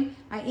time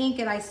I ink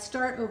it, I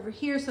start over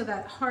here so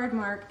that hard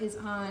mark is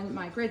on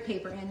my grid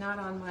paper and not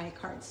on my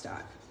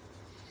cardstock.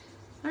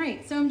 All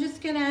right, so I'm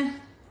just gonna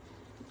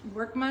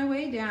work my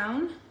way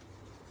down.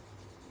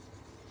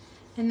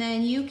 And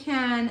then you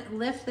can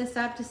lift this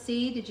up to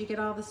see, did you get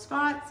all the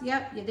spots?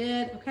 Yep, you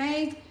did,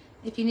 okay.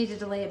 If you needed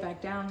to lay it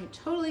back down, you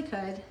totally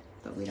could,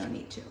 but we don't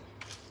need to.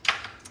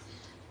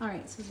 All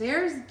right, so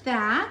there's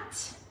that.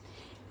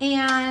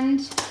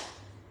 And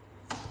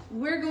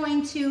we're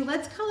going to,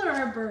 let's color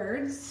our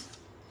birds,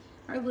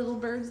 our little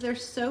birds. They're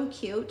so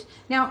cute.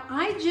 Now,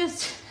 I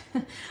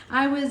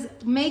was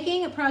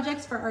making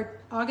projects for our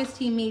August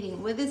team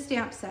meeting with this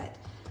stamp set,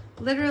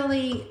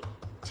 literally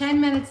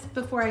 10 minutes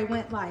before I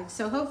went live.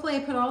 So hopefully I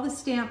put all the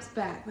stamps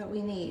back that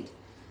we need.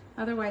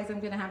 Otherwise, I'm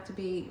gonna have to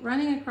be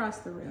running across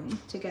the room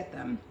to get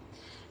them.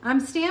 I'm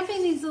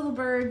stamping these little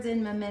birds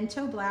in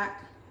Memento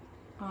Black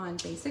on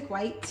basic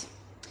white.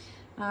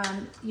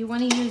 You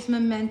want to use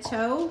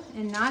Memento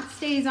and not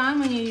StazOn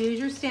when you use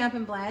your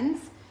Stampin'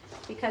 Blends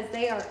because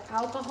they are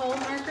alcohol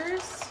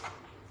markers.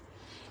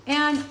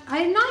 And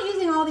I'm not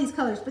using all these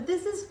colors, but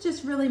this is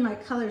just really my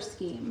color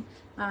scheme.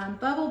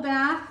 Bubble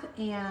Bath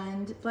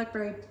and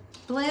Blackberry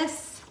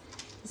Bliss.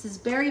 This is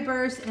Berry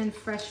Burst and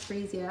Fresh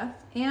Freesia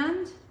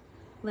and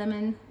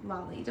Lemon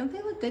Lolly. Don't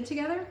they look good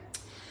together?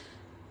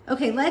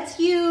 Okay, let's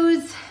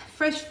use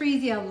Fresh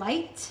Freesia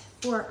Light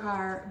for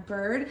our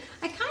bird.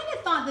 I kind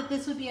of thought that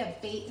this would be a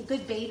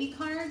good baby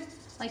card,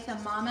 like the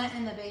mama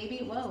and the baby.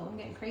 Whoa, I'm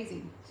getting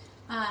crazy.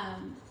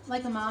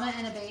 Like a mama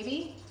and a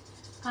baby.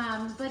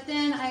 But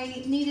then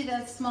I needed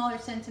a smaller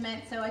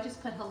sentiment, so I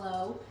just put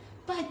hello.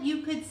 but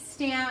you could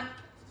stamp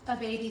a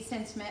baby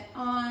sentiment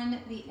on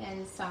the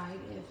inside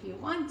if you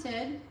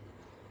wanted,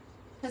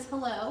 because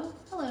hello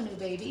new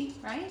baby,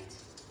 right?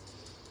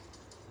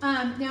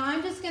 Now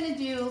I'm just gonna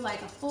do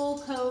like a full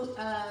coat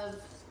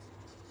of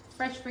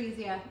Fresh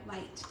Freesia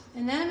Light,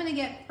 and then I'm gonna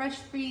get Fresh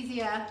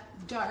Freesia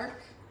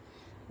Dark,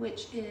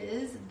 which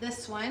is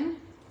this one,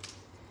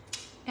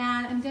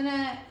 and I'm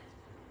gonna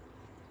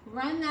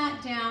run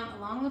that down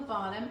along the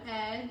bottom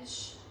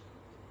edge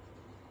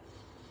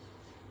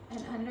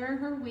and under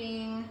her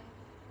wing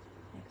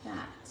like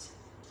that.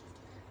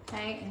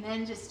 Okay, and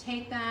then just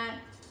take that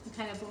and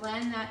kind of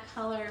blend that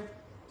color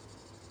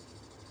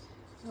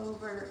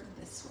over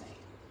this way.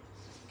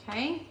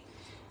 Okay,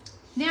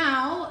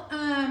 now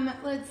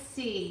let's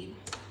see.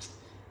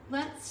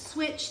 Let's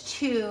switch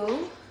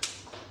to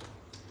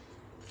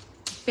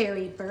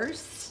Berry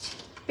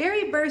Burst.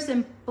 Berry Burst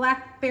and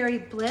Blackberry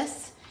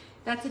Bliss.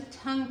 That's a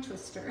tongue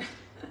twister.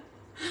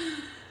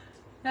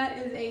 That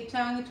is a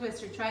tongue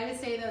twister. Try to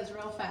say those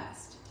real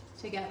fast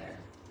together,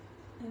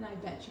 and I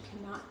bet you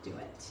cannot do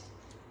it.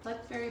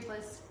 Blackberry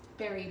Bliss,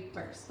 Berry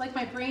Burst. Like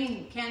my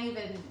brain can't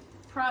even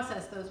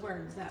process those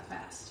words that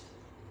fast.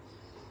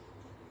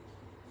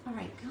 All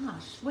right,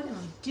 gosh, what am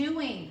I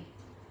doing?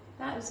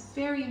 That was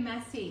very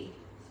messy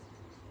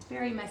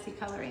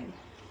coloring.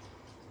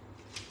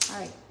 All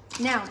right,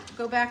 now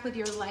go back with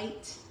your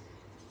light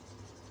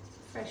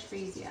Fresh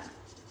Freesia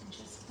and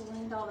just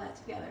blend all that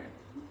together.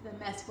 The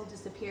mess will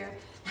disappear,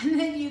 and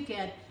then you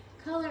can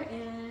color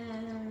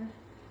in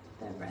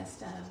the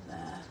rest of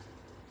the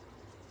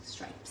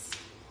stripes.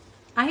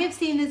 I have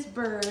seen this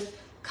bird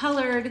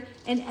colored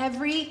in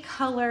every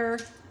color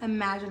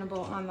imaginable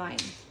online.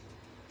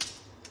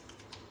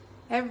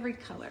 Every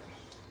color.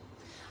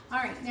 All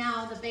right,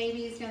 now the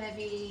baby's gonna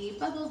be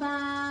Bubble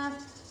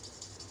Bath.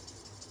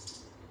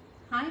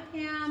 Hi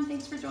Pam,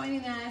 thanks for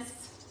joining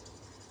us.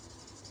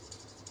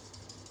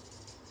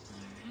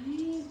 All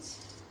right,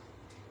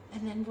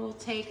 and then we'll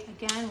take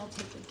the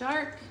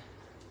dark,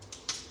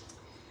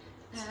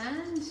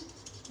 and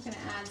we're gonna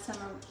add some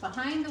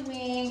behind the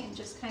wing and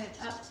just kind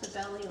of up the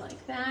belly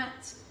like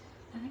that.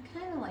 And I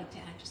kind of like to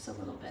add just a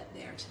little bit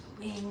there to the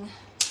wing.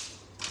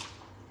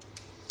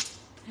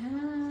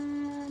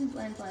 And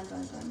blend, blend,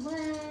 blend, blend,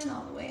 blend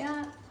all the way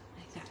up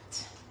like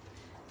that.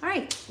 All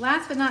right,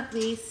 last but not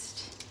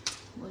least,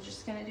 we're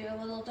just gonna do a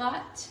little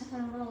dot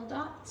and a little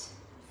dot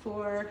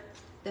for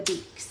the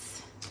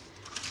beaks.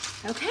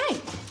 Okay,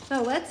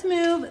 so let's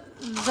move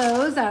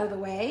those out of the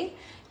way.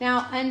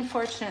 Now,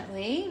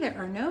 unfortunately, there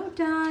are no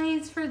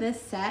dies for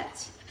this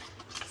set,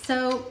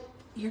 so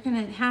you're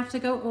gonna have to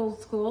go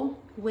old school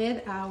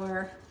with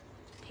our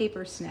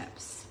paper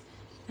snips.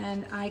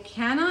 And I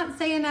cannot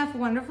say enough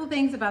wonderful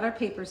things about our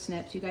paper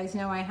snips. You guys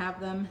know I have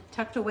them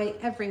tucked away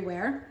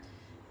everywhere,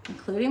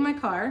 including my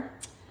car.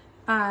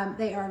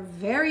 They are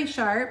very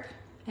sharp,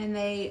 and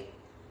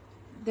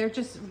they're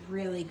just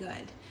really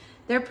good.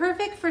 They're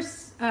perfect for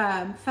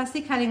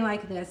fussy cutting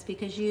like this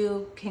because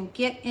you can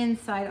get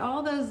inside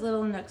all those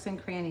little nooks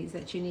and crannies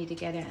that you need to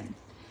get in.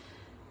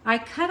 I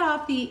cut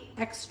off the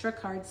extra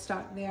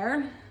cardstock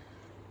there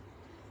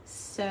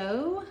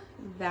so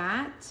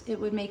that it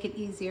would make it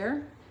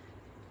easier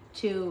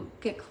to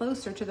get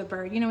closer to the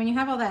bird. You know, when you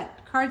have all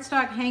that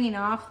cardstock hanging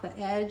off the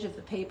edge of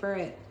the paper,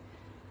 it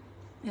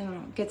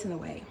gets in the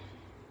way.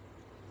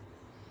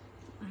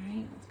 All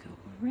right, let's go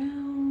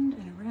around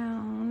and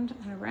around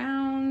and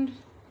around.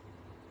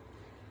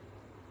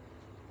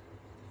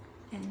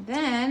 And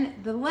then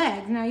the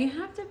legs. Now you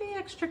have to be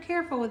extra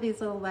careful with these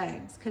little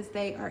legs because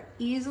they are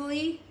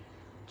easily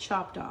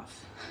chopped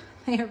off.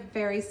 They are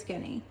very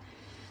skinny.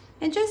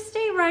 And just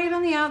stay right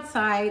on the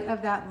outside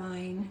of that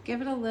line.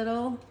 Give it a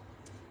little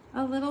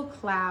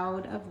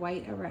cloud of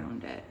white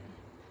around it.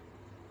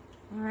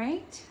 All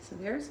right, so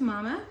there's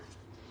Mama.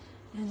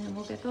 And then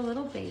we'll get the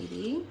little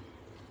baby.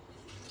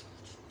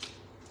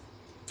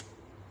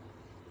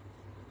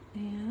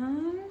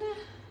 And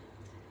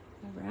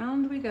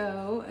around we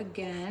go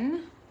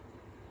again.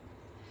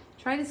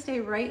 Try to stay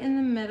right in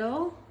the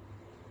middle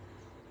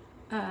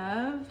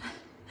of,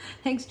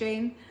 thanks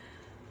Jane.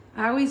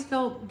 I always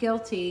feel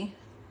guilty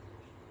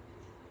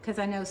because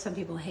I know some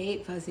people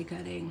hate fuzzy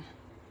cutting.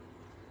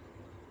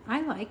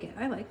 I like it,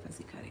 I like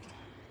fussy cutting.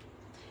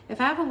 If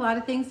I have a lot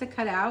of things to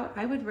cut out,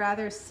 I would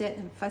rather sit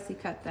and fussy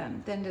cut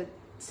them than to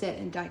sit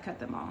and die cut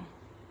them all.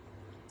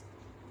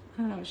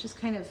 I don't know, it's just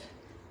kind of,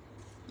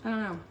 I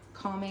don't know,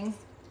 calming.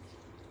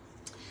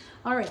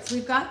 All right, so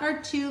we've got our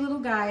two little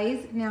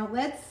guys. Now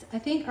I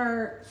think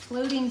our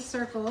floating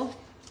circle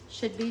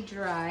should be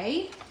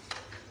dry.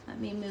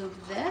 Let me move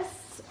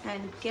this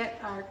and get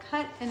our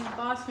cut and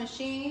emboss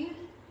machine.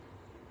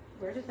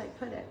 Where did I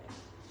put it?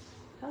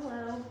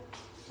 Hello,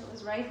 it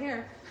was right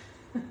here.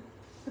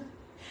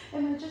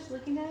 Am I just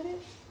looking at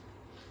it?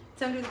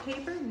 It's under the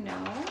paper? No.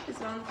 Is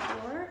it on the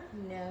floor?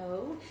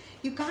 No.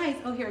 You guys,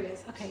 oh, here it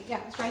is. Okay,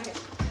 yeah, it's right here.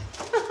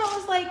 I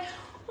was like,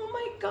 oh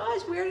my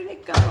gosh, where did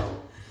it go?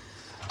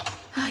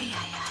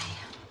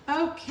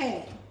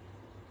 Okay.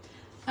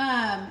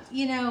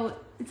 You know,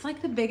 it's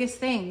like the biggest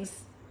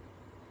things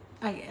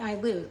I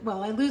lose.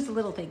 Well, I lose the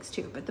little things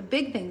too, but the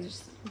big things are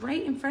just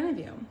right in front of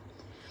you.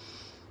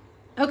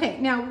 Okay,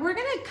 now we're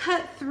gonna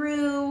cut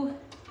through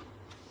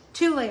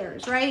 2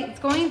 layers, right? It's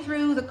going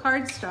through the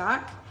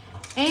cardstock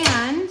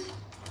and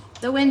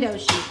the window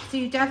sheet. So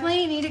you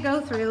definitely need to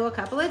go through a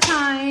couple of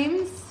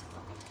times.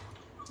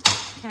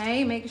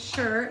 Okay, make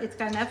sure it's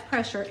got enough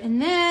pressure. And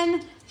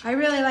then I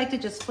really like to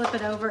just flip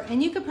it over,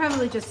 and you could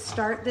probably just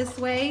start this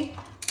way,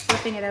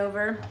 flipping it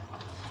over.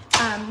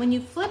 When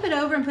you flip it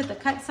over and put the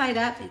cut side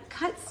up,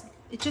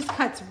 it just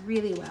cuts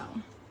really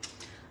well.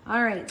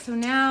 All right, so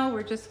now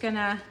we're just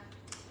gonna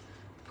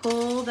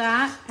pull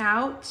that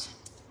out,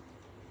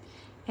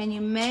 and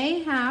you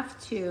may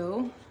have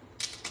to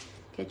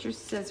get your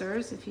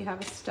scissors if you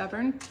have a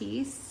stubborn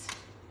piece.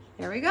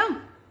 There we go.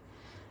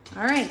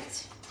 All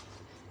right,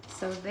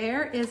 so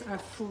there is our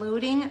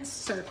floating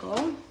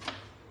circle.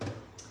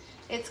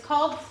 It's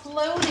called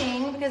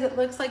floating because it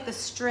looks like the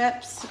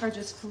strips are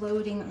just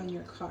floating on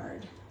your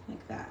card,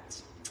 like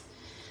that.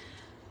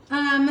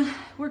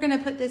 We're gonna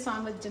put this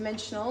on with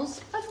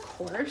dimensionals, of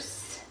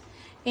course.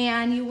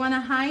 And you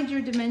wanna hide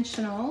your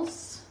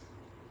dimensionals.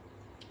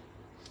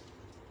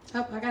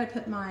 Oh, I gotta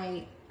put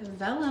my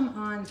vellum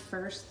on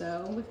first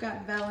though. We've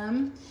got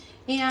vellum.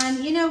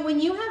 And you know, when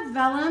you have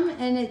vellum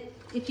and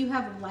if you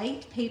have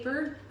light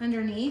paper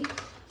underneath,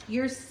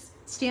 your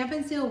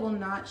Stampin' Seal will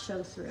not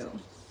show through.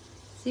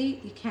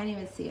 See, you can't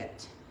even see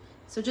it.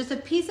 So just a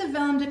piece of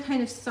vellum to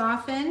kind of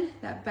soften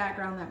that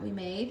background that we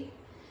made.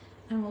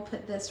 And we'll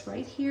put this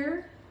right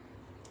here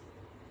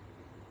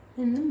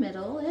in the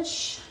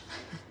middle-ish.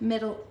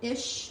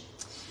 Middle-ish.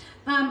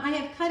 I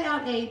have cut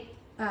out a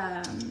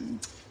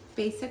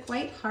basic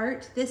white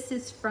heart. This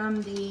is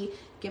from the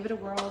Give It a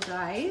Whirl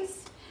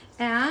dies.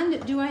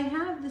 And do I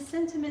have the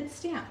sentiment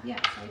stamp? Yes,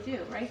 I do,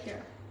 right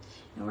here.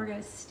 And we're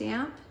gonna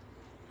stamp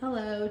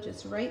hello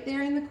just right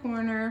there in the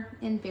corner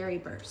in Berry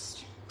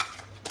Burst.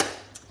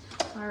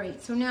 All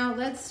right, so now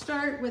let's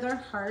start with our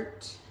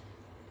heart.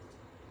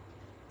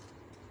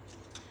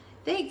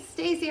 Thanks,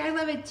 Stacy. I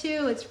love it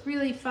too. It's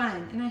really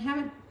fun, and I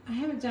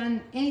haven't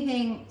done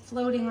anything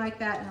floating like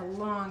that in a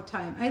long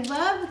time. I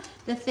love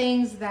the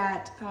things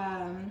that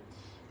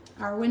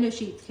our window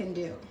sheets can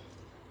do.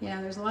 You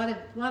know, there's a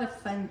lot of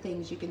fun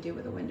things you can do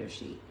with a window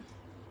sheet.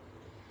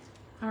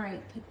 All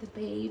right, put the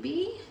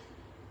baby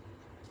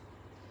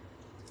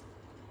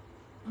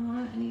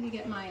on. I need to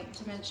get my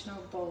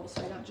dimensional bowl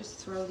so I don't just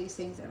throw these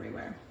things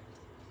everywhere.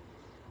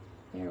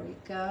 There we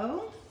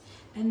go.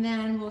 And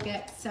then we'll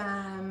get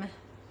some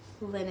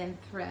linen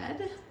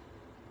thread.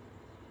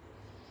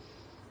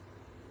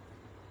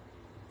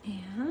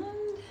 And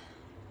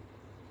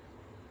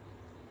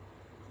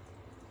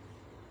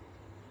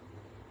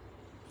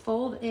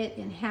fold it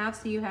in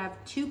half so you have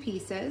 2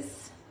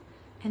 pieces,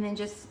 and then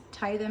just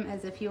tie them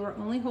as if you were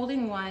only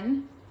holding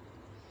one.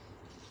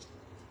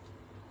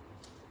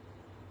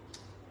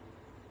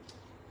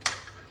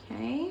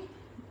 Okay,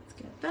 let's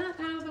get that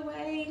out of the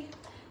way.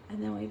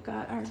 And then we've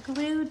got our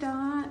glue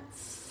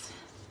dots.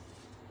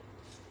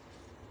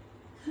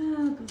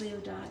 Oh, glue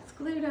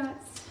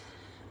dots.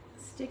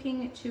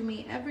 Sticking to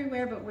me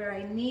everywhere but where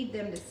I need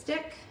them to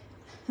stick.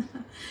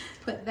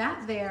 Put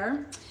that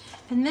there.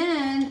 And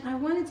then I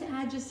wanted to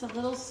add just a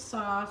little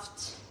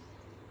soft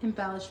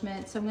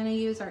embellishment. So I'm gonna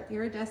use our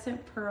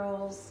iridescent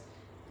pearls.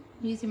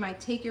 I'm using my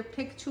Take Your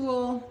Pick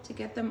tool to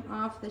get them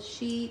off the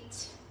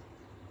sheet.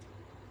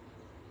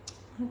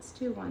 Let's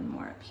do one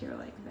more up here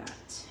like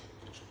that.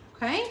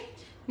 Okay,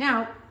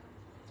 now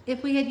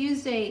if we had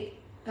used a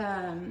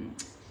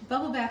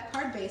bubble bath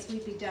card base,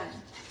 we'd be done.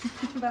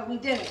 But we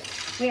didn't.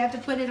 We have to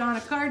put it on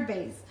a card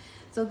base.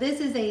 So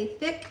this is a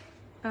thick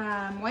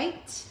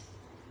white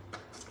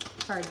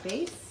card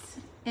base,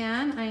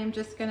 and I am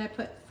just gonna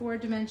put 4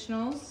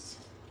 dimensionals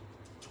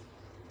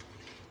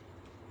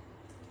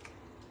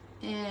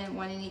and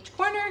 1 in each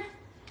corner,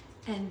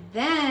 and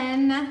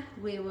then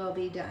we will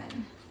be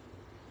done.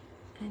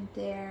 And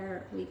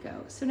there we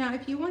go. So now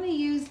if you want to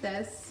use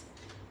this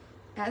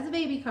as a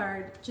baby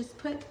card, just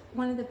put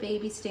one of the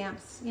baby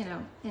stamps, you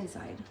know,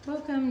 inside.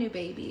 Welcome new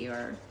baby,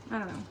 or I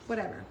don't know,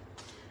 whatever.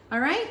 All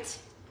right,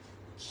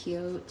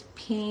 cute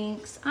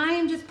pinks. I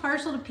am just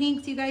partial to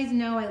pinks. You guys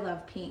know I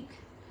love pink.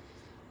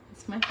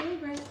 It's my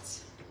favorite.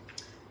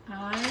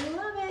 I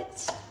love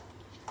it.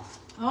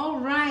 All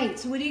right,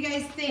 so what do you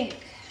guys think?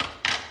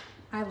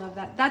 I love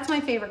that. That's my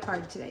favorite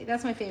card today.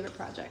 That's my favorite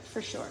project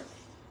for sure.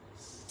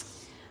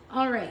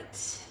 All right,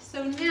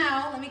 so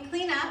now let me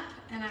clean up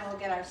and I will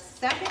get our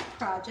second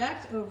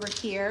project over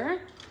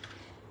here.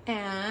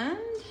 And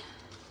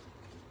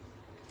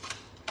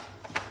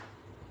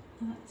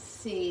let's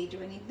see,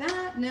 do I need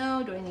that?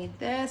 No, do I need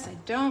this? I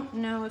don't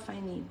know if I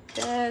need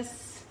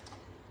this.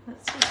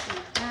 Let's just do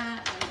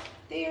that right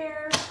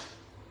there.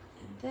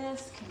 And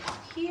this can go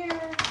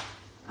here.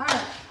 All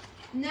right,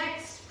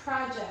 next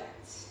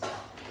project.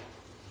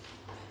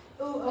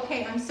 Oh,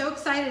 okay, I'm so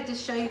excited to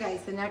show you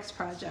guys the next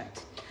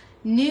project.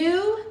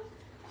 New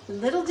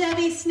Little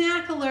Debbie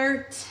Snack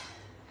Alert.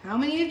 How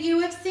many of you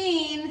have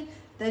seen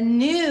the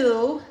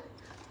new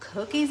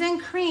cookies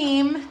and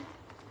cream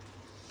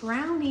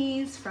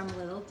brownies from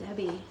Little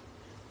Debbie.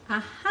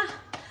 Aha!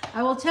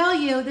 I will tell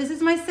you, this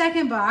is my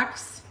second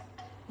box,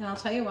 and I'll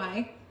tell you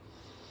why.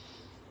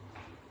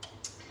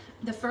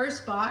 The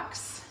first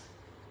box,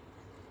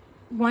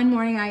 one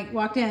morning I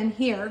walked in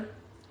here,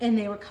 and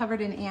they were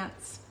covered in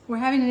ants. We're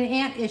having an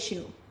ant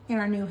issue in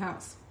our new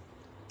house.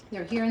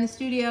 They're here in the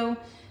studio,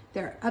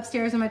 they're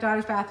upstairs in my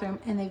daughter's bathroom,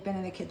 and they've been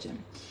in the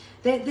kitchen.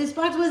 This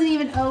box wasn't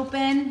even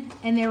open,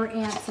 and there were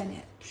ants in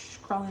it,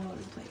 crawling all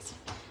over the place.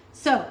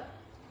 So,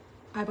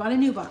 I bought a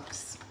new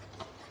box.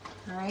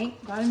 All right,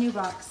 bought a new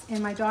box,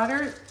 and my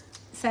daughter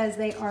says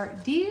they are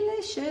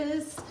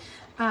delicious.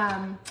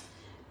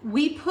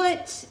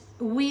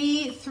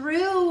 We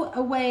threw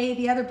away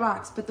the other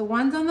box, but the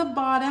ones on the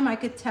bottom I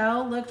could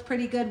tell looked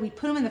pretty good. We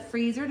put them in the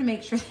freezer to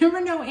make sure there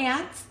were no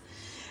ants.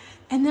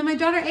 And then my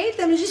daughter ate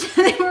them and she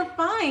said they were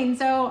fine.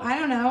 So I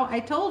don't know. I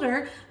told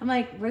her, I'm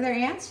like, were there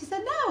ants? She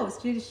said no.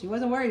 She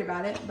wasn't worried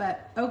about it,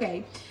 but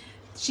okay.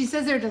 She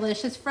says they're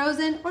delicious,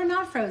 frozen or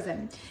not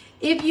frozen.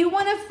 If you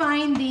want to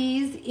find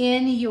these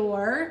in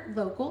your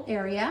local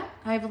area,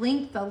 I've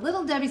linked the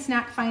Little Debbie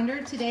Snack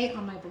Finder today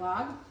on my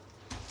blog.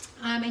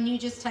 And you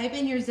just type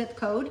in your zip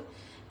code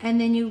and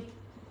then you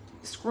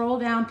scroll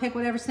down, pick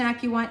whatever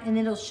snack you want, and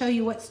then it'll show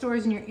you what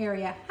stores in your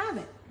area have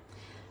it.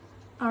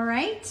 All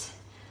right.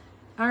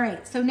 All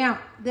right, so now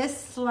this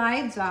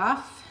slides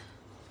off.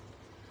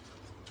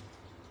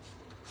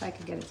 If I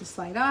could get it to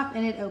slide off,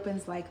 and it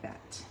opens like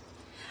that.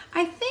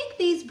 I think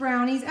these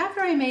brownies,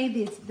 after I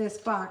made this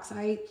box,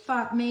 I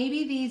thought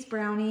maybe these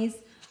brownies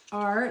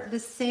are the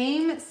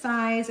same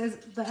size as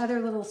the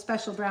other little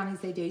special brownies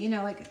they do. You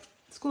know, like at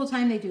school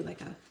time, they do like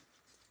a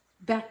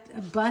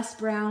bus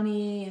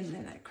brownie, and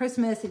then at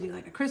Christmas, they do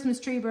like a Christmas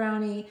tree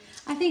brownie.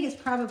 I think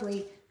it's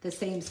probably the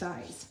same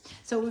size.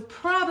 So it would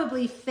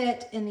probably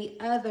fit in the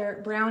other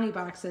brownie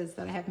boxes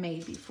that I have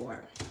made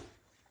before.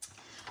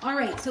 All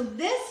right, so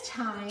this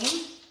time,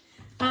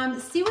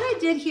 see what I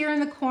did here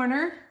in the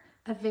corner?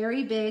 A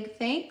very big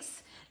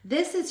thanks.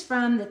 This is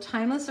from the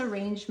Timeless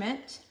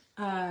Arrangement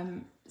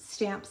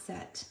stamp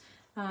set.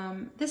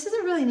 This is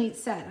a really neat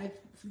set. I've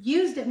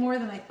used it more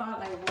than I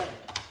thought I would.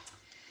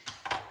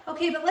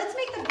 Okay, but let's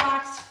make the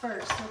box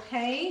first,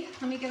 okay?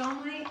 Let me get all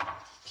my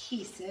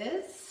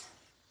pieces.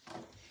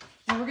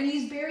 And we're gonna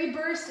use Berry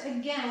Burst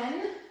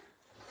again.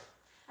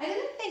 I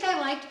didn't think I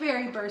liked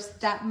Berry Burst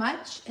that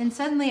much, and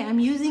suddenly I'm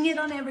using it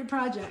on every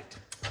project.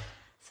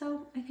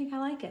 So I think I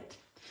like it.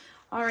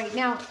 All right,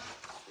 now,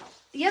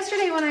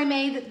 yesterday when I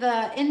made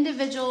the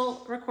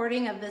individual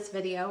recording of this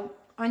video,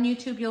 on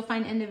YouTube you'll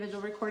find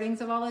individual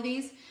recordings of all of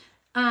these.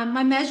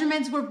 My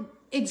measurements were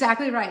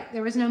exactly right.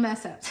 There was no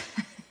mess ups.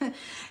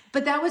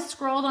 But that was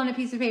scrolled on a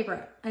piece of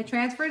paper. I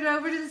transferred it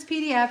over to this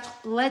PDF.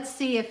 Let's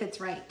see if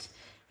it's right.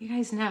 You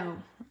guys know.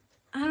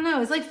 I don't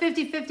know, it's like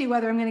 50-50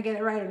 whether I'm gonna get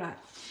it right or not.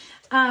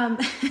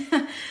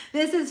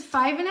 This is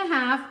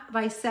 5.5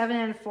 by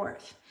 7 1/4.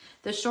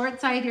 The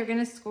short side you're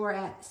gonna score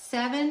at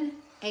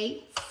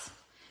 7/8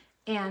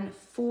 and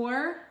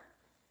 4.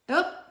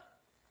 Oh,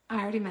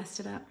 I already messed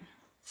it up.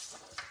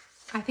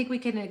 I think we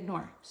can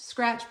ignore.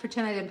 Scratch,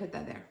 pretend I didn't put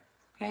that there,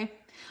 okay?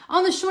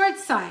 On the short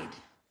side,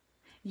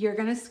 you're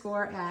gonna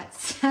score at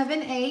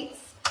 7/8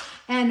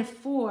 and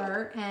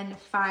 4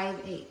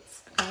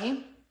 5/8,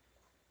 okay?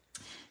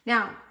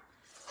 Now,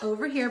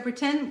 over here,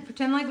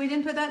 pretend like we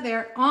didn't put that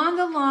there. On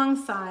the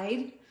long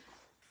side,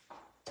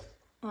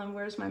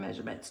 where's my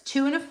measurements?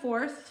 2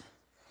 1/4,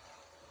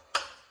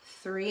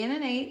 3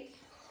 1/8,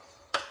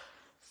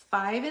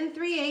 5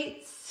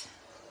 3/8,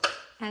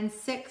 and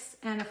 6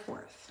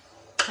 1/4.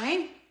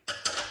 Okay?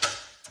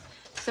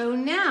 So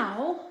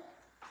now,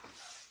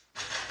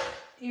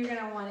 you're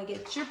gonna wanna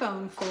get your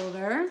bone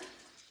folder.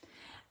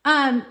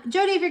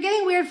 Jody, if you're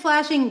getting weird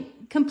flashing,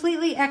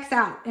 completely X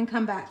out and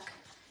come back.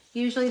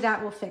 Usually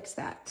that will fix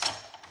that.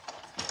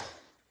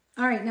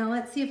 All right, now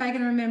let's see if I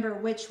can remember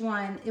which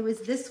one. It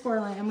was this score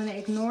line. I'm gonna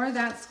ignore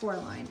that score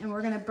line, and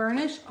we're gonna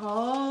burnish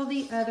all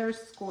the other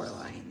score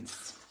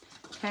lines,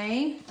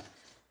 okay?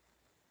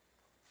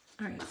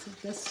 All right, so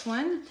this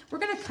one, we're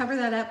gonna cover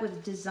that up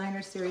with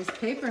Designer Series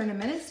paper in a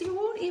minute, so you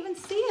won't even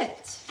see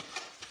it.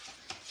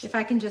 If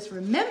I can just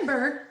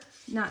remember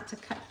not to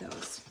cut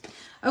those.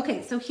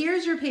 Okay, so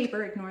here's your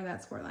paper, ignore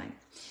that score line.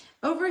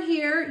 Over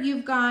here,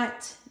 you've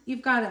got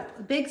a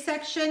big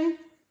section.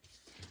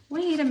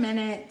 Wait a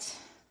minute.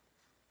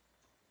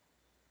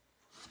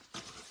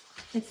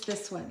 It's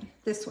this one,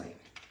 this way.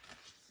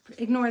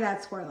 Ignore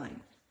that score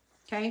line,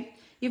 okay?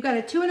 You've got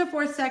a 2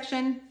 1/4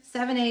 section,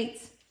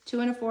 7/8, 2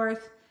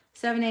 1/4,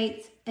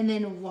 7/8, and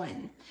then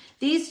 1.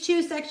 These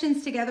two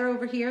sections together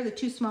over here, the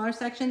two smaller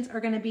sections, are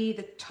gonna be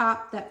the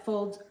top that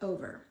folds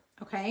over,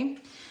 okay?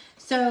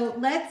 So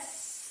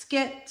let's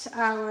get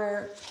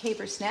our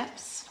paper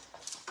snips.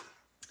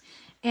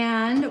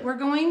 And we're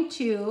going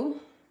to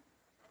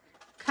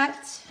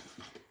cut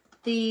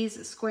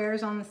these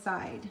squares on the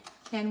side.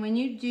 And when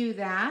you do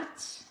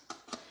that,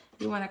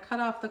 you want to cut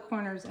off the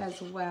corners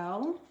as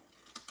well.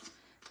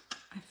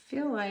 I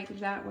feel like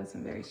that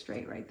wasn't very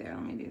straight right there.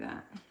 Let me do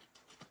that.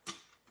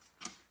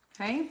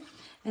 Okay.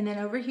 And then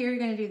over here, you're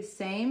gonna do the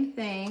same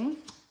thing.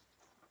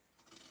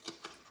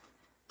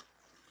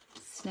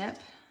 Snip,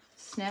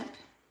 snip.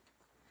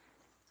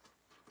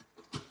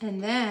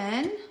 And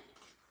then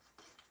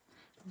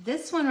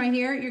this one right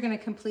here, you're gonna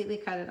completely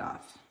cut it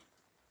off.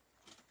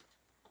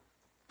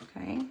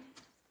 Okay.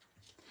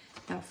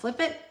 Now flip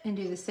it and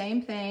do the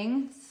same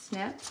thing.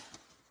 Snip,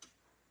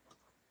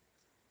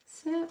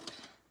 snip,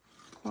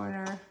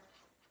 corner,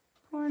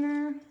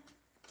 corner,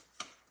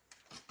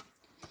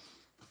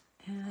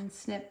 and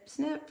snip,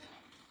 snip,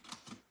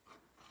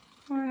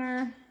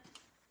 corner,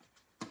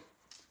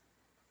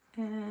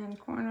 and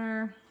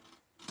corner,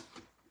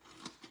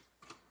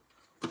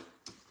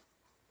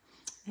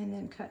 and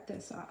then cut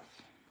this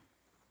off.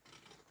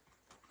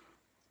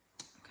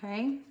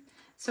 Okay,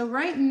 so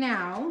right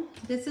now,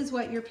 this is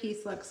what your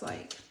piece looks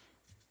like.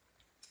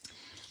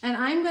 And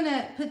I'm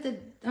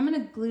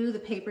gonna glue the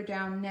paper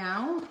down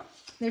now.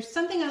 There's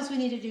something else we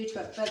need to do to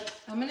it, but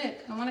I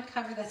wanna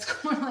cover this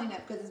corner line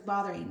up because it's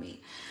bothering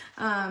me.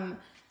 And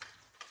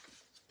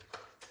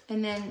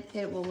then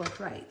it will look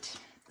right.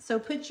 So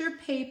put your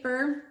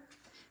paper,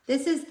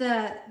 this is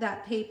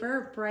that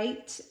paper,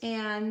 Bright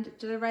and,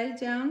 did I write it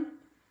down?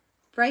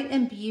 Bright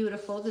and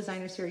Beautiful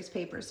Designer Series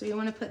paper. So you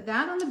wanna put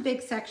that on the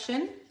big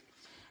section,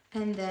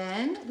 and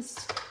then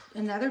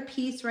another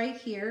piece right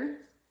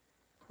here,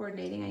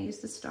 coordinating, I use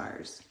the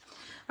stars.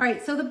 All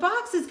right, so the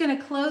box is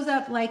gonna close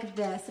up like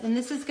this, and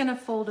this is gonna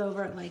fold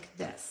over like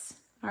this,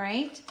 all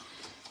right?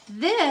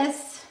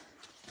 This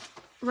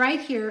right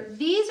here,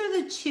 these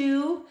are the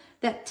two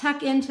that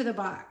tuck into the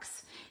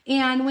box.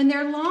 And when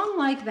they're long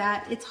like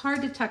that, it's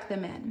hard to tuck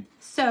them in.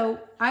 So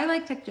I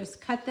like to just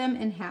cut them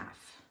in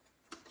half,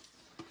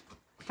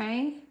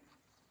 okay?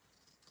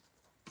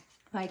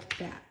 Like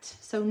that.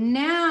 So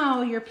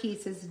now your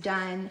piece is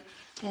done,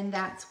 and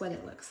that's what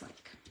it looks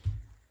like.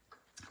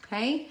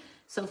 Okay,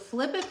 so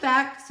flip it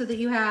back so that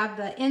you have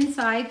the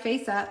inside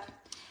face up,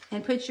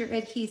 and put your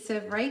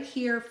adhesive right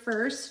here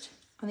first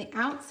on the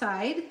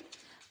outside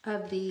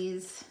of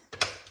these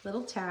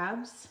little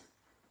tabs,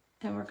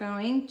 and we're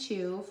going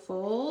to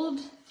fold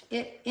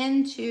it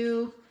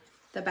into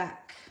the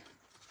back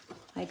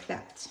like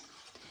that.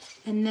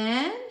 And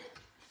then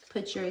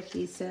put your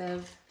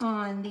adhesive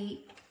on the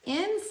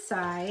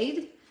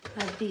inside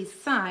of these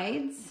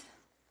sides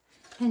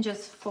and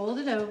just fold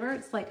it over.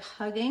 It's like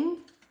hugging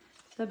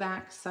the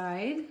back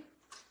side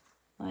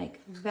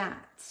like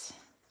that.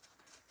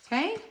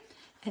 Okay,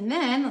 and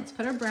then let's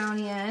put our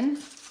brownie in.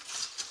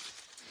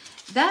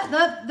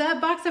 That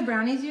box of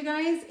brownies, you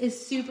guys,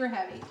 is super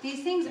heavy.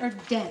 These things are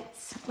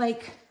dense.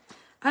 Like,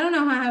 I don't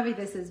know how heavy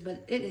this is,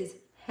 but it is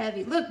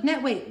heavy. Look,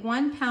 net weight,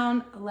 1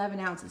 pound,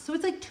 11 ounces. So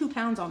it's like 2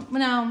 pounds on,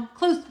 no,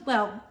 close,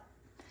 well,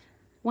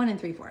 1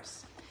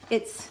 3/4.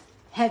 It's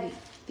heavy.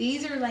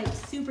 These are like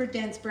super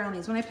dense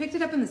brownies. When I picked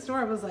it up in the store,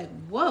 I was like,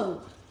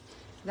 whoa,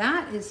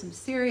 that is some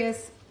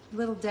serious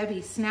Little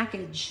Debbie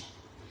snackage.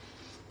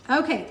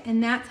 Okay,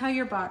 and that's how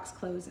your box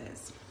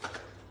closes.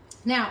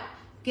 Now,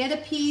 get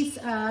a piece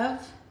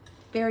of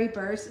Berry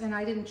Burst, and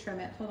I didn't trim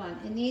it. Hold on,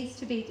 it needs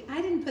to be,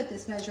 I didn't put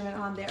this measurement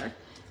on there.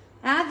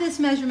 Add this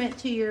measurement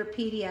to your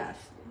PDF.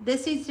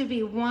 This needs to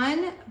be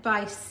 1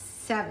 by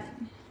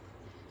 7.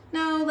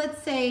 No,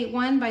 let's say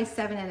 1 by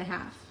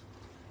 7.5.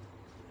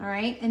 All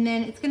right, and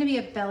then it's gonna be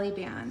a belly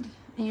band.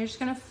 And you're just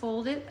gonna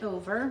fold it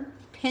over,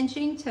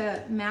 pinching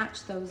to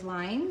match those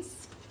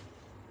lines,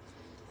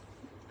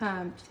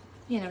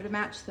 you know, to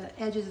match the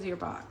edges of your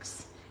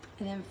box.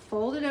 And then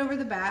fold it over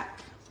the back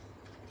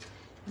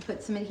and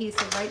put some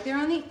adhesive right there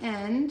on the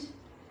end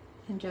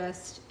and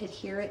just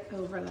adhere it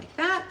over like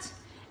that.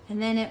 And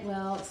then it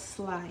will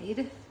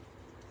slide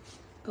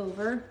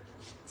over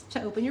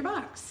to open your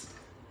box.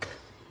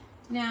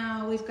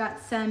 Now we've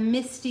got some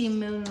Misty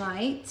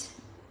Moonlight.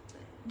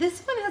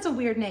 This one has a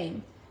weird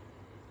name.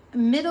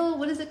 Middle,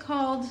 what is it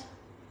called?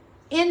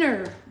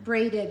 Inner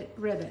braided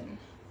ribbon.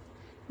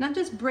 Not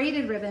just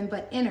braided ribbon,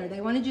 but inner.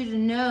 They wanted you to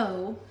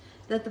know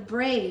that the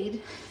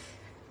braid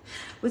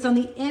was on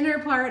the inner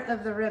part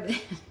of the ribbon.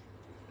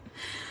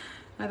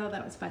 I thought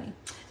that was funny.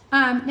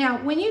 Now,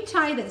 when you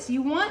tie this,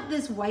 you want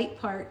this white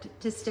part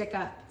to stick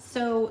up.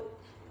 So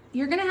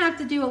you're gonna have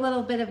to do a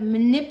little bit of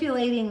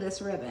manipulating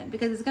this ribbon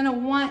because it's gonna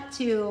want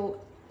to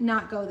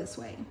not go this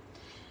way.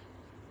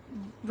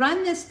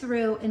 Run this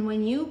through, and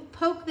when you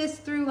poke this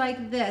through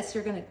like this,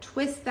 you're gonna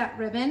twist that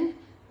ribbon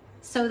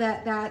so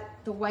that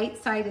the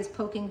white side is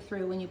poking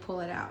through when you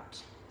pull it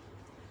out.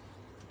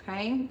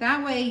 Okay,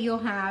 that way you'll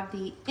have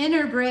the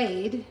inner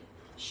braid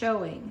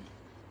showing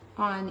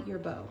on your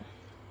bow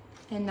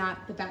and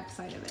not the back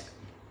side of it.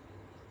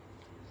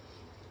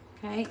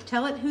 Okay,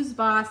 tell it who's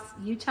boss.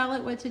 You tell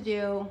it what to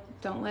do.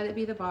 Don't let it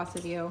be the boss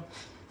of you.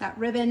 That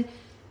ribbon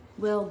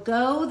will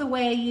go the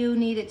way you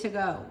need it to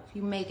go if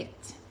you make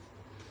it.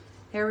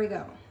 There we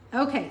go.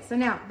 Okay, so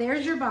now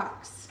there's your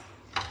box.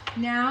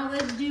 Now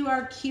let's do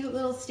our cute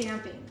little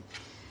stamping.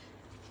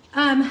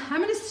 I'm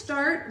gonna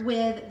start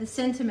with the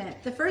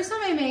sentiment. The first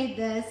time I made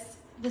this,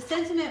 the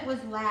sentiment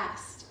was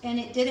last and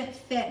it didn't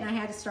fit and I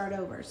had to start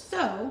over.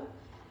 So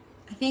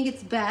I think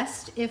it's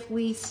best if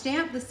we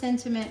stamp the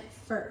sentiment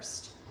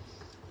first.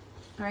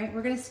 All right,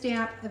 we're gonna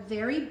stamp a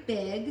very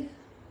big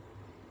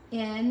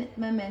in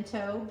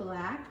Memento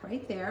Black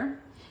right there.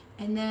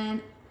 And then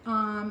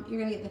you're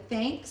gonna get the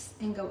thanks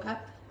and go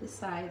up the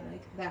side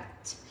like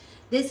that.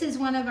 This is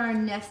one of our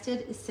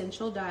nested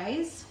essential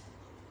dies,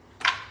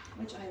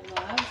 which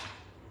I love.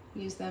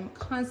 Use them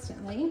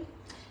constantly.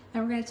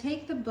 And we're gonna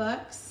take the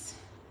books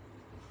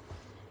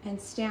and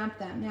stamp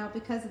them. Now,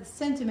 because of the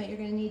sentiment, you're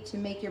gonna need to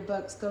make your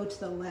books go to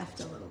the left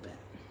a little bit.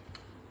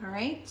 All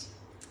right?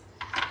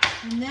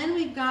 And then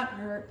we've got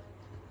our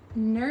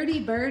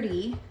Nerdy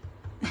Birdie.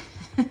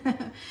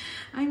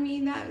 I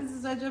mean, that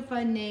was such a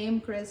fun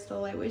name,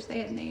 Crystal. I wish they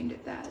had named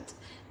it that.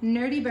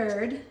 Nerdy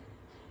Bird,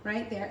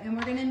 right there. And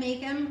we're gonna make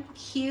him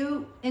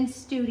cute and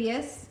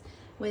studious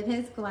with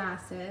his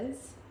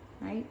glasses,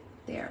 right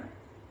there.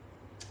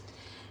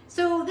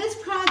 So this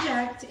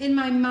project, in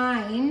my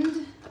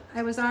mind,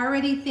 I was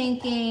already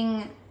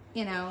thinking,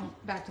 you know,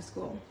 back to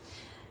school.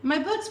 My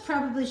books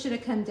probably should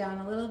have come down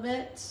a little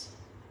bit,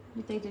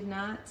 but they did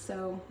not.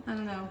 So I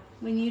don't know.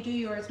 When you do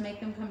yours, make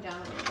them come down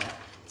a little bit.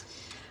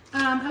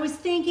 I was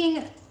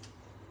thinking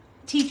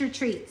teacher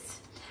treats.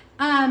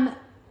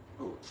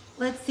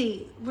 Let's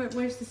see,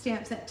 where's the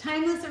stamp set?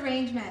 Timeless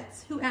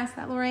Arrangements. Who asked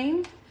that,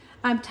 Lorraine?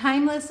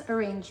 Timeless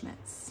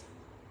Arrangements.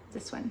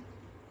 This one.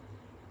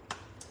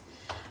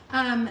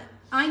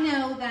 I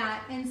know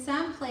that in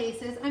some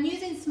places, I'm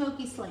using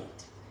Smoky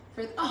Slate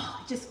for, oh,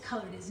 I just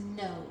colored his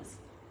nose.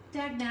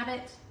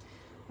 Dagnabbit.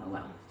 Oh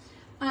well.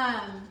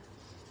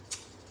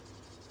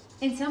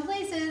 In some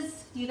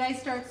places, you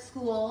guys start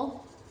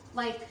school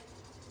like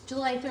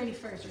July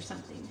 31st or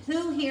something.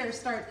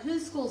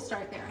 Whose schools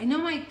start there? I know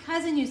my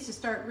cousin used to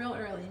start real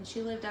early and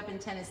she lived up in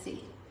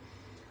Tennessee.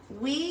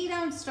 We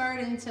don't start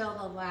until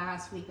the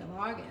last week of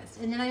August.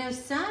 And then I know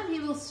some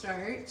people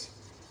start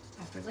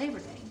after Labor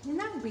Day. Isn't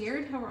that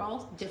weird how we're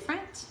all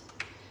different?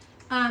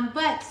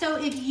 But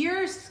so if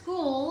your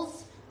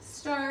schools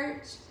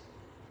start,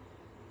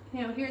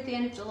 you know, here at the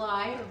end of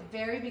July or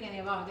very beginning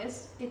of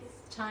August, it's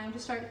time to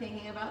start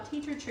thinking about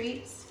teacher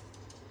treats.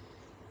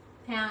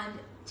 And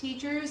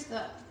teachers,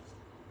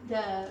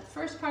 the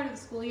first part of the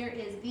school year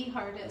is the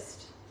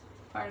hardest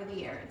part of the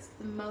year. It's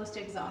the most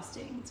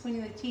exhausting. It's when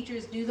the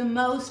teachers do the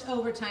most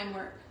overtime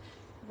work,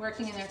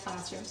 working in their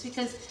classrooms,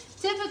 because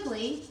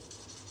typically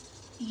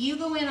you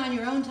go in on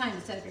your own time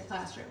to set up your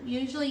classroom.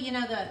 Usually, you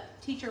know, the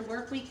teacher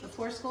work week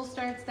before school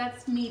starts,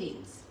 that's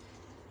meetings.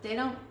 They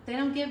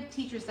don't give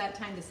teachers that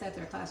time to set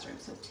their classroom.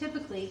 So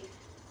typically,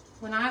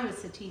 when I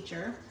was a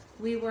teacher,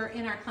 we were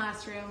in our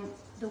classroom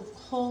the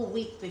whole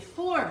week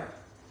before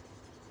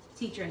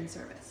teacher in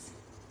service.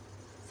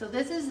 So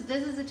this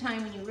is a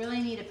time when you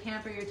really need to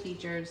pamper your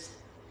teachers,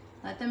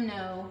 let them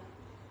know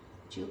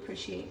that you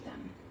appreciate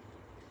them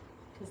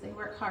because they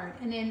work hard.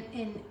 And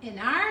in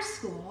our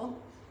school,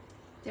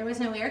 there was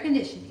no air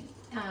conditioning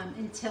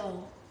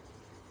until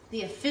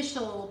the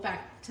official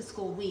back to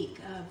school week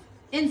of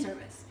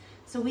in-service.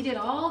 So we did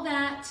all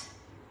that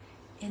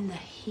in the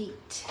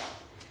heat.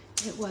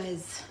 It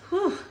was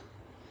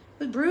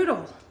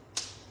brutal,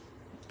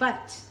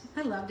 but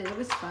I loved it. It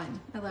was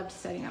fun. I loved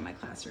setting up my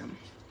classroom.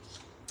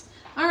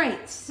 All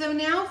right, so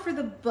now for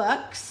the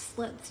books,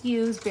 let's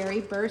use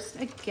Berry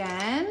Burst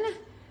again.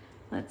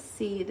 Let's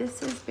see,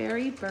 this is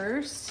Berry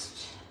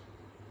Burst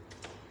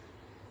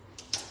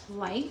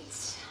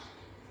Light.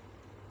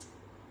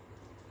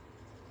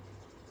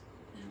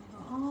 Now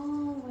go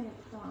all the way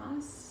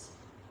across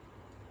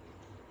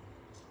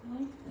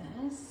like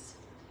this.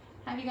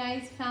 Have you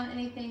guys found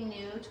anything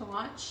new to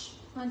watch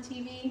on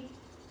TV?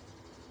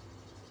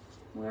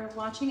 We're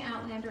watching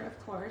Outlander, of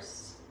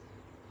course.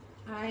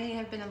 I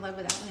have been in love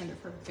with Outlander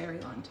for a very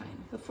long time,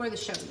 before the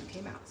show even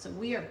came out. So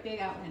we are big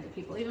Outlander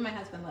people. Even my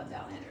husband loves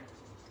Outlander.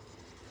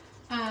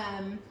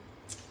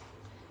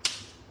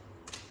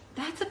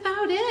 That's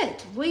about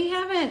it.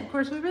 Of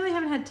course, we really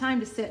haven't had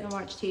time to sit and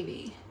watch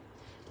TV.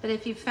 But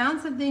if you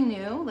found something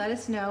new, let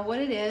us know what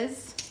it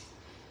is.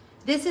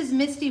 This is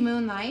Misty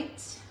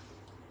Moonlight.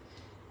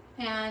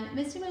 And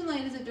Misty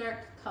Moonlight is a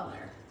dark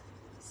color.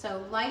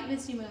 So light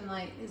Misty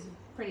Moonlight is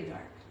pretty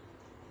dark.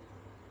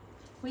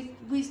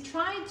 We've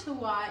tried to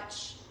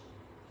watch,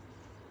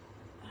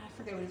 I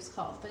forget what it's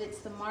called, but it's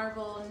the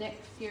Marvel Nick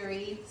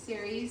Fury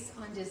series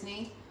on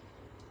Disney.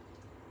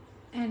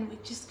 And we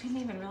just couldn't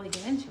even really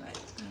get into it.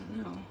 I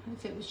don't know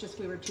if it was just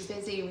we were too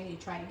busy, we need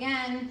to try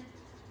again.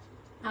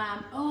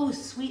 Oh,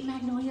 Sweet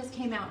Magnolias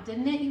came out,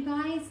 didn't it, you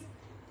guys?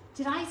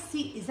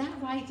 Is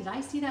that right? Did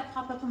I see that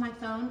pop up on my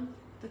phone?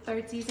 The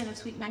 3rd season of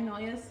Sweet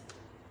Magnolias?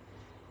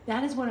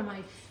 That is one of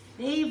my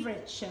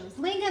favorite shows.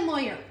 Lincoln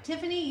Lawyer.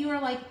 Tiffany, you are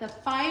like the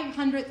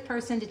 500th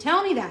person to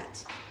tell me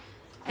that.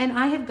 And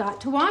I have got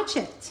to watch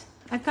it.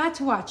 I've got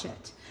to watch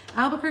it.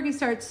 Albuquerque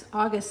starts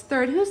August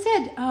 3rd. Who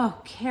said, oh,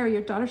 Carrie,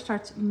 your daughter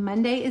starts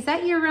Monday. Is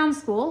that year-round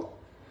school?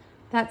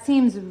 That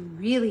seems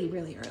really,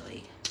 really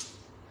early.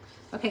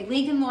 Okay,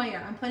 Lincoln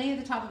Lawyer. I'm putting it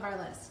at the top of our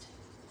list.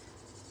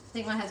 I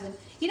think my husband.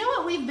 You know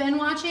what we've been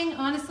watching,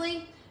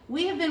 honestly?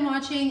 We have been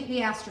watching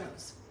the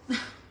Astros.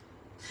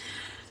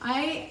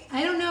 I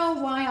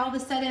all of a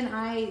sudden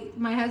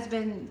my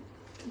husband,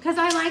 because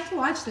I like to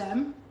watch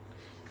them,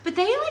 but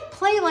they like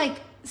play like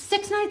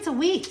 6 nights a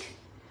week.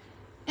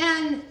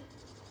 And,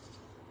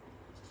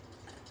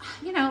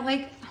 you know,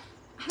 like,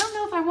 I don't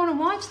know if I want to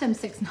watch them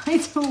 6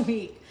 nights a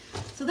week.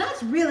 So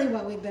that's really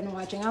what we've been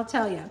watching, I'll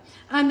tell you.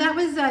 That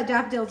was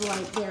Daffodil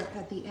Delight there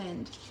at the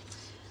end.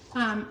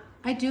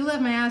 I do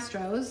love my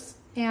Astros,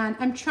 and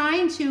I'm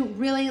trying to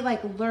really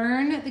like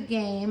learn the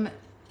game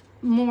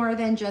more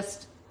than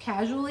just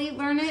casually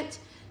learn it.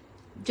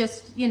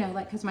 Just, you know,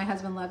 like, because my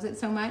husband loves it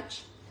so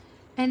much.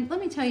 And let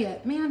me tell you,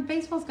 man,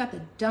 baseball's got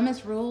the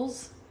dumbest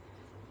rules.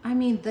 I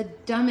mean, the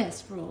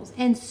dumbest rules,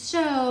 and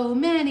so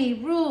many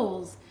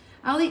rules.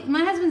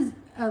 My husband's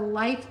a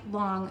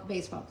lifelong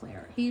baseball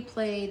player. He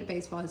played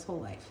baseball his whole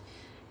life.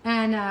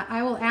 And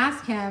I will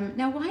ask him,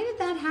 now, why did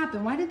that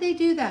happen? Why did they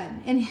do that?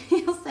 And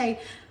he'll say,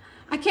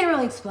 I can't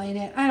really explain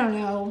it. I don't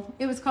know.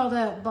 It was called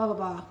a blah, blah,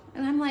 blah.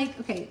 And I'm like,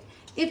 okay,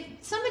 if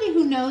somebody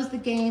who knows the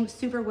game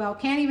super well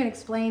can't even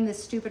explain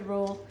this stupid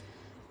rule,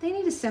 they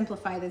need to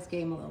simplify this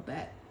game a little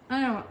bit.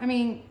 I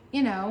mean,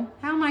 you know,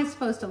 how am I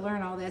supposed to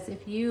learn all this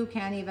if you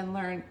can't even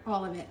learn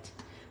all of it?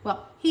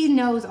 Well, he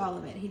knows all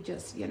of it. He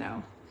just, you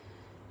know,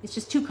 it's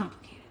just too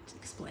complicated to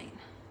explain.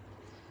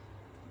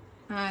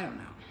 I don't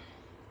know.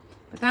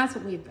 But that's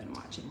what we've been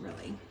watching,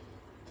 really.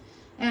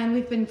 And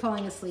we've been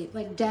falling asleep,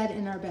 like dead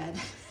in our bed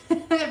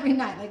every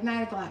night, like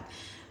 9 o'clock.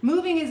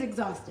 Moving is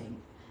exhausting.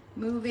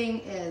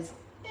 Moving is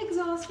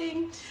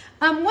exhausting.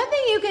 One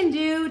thing you can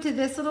do to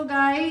this little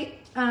guy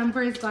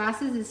for his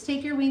glasses is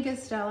take your Wink of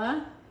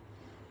Stella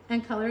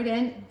and color it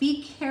in.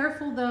 Be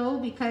careful though,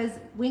 because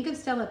Wink of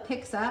Stella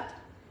picks up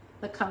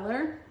the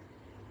color.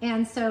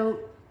 And so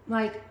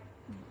like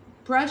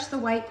brush the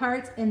white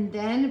parts and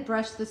then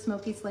brush the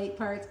smoky slate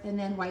parts and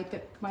then wipe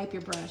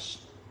your brush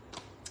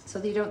so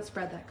that you don't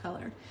spread that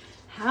color.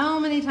 How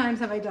many times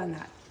have I done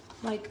that?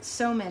 Like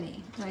so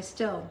many, and I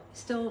still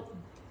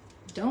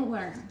don't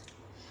learn.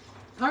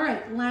 All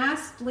right,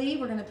 lastly,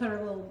 we're gonna put our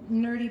little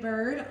nerdy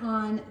bird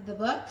on the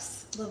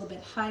books a little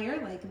bit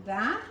higher like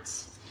that.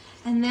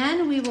 And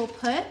then we will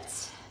put,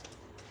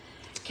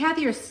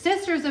 Kathy, your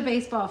sister's a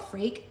baseball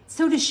freak.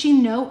 So does she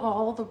know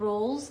all the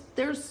rules?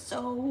 There's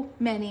so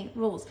many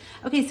rules.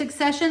 Okay,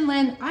 Succession,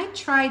 Lynn, I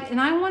tried, and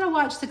I wanna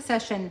watch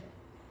Succession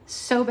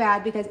so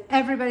bad because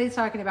everybody's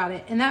talking about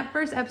it. In that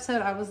first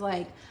episode, I was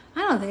like,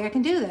 I don't think I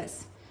can do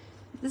this.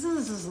 This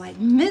is like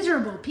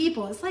miserable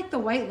people. It's like The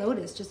White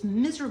Lotus, just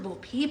miserable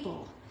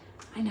people.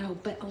 I know,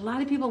 but a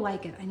lot of people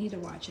like it. I need to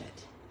watch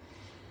it.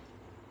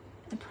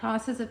 The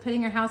process of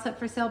putting your house up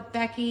for sale,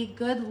 Becky,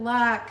 good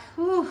luck.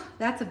 Whew,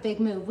 that's a big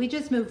move. We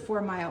just moved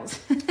 4 miles.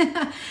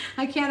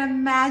 I can't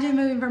imagine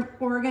moving from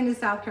Oregon to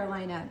South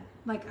Carolina.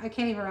 Like, I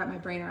can't even wrap my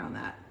brain around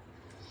that.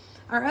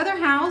 Our other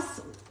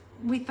house,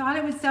 we thought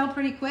it would sell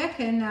pretty quick,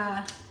 and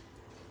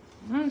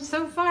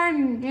so far,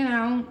 you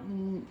know,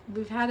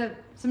 we've had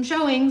some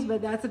showings,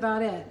 but that's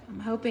about it. I'm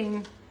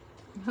hoping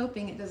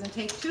it doesn't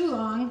take too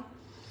long.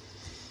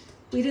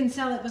 We didn't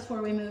sell it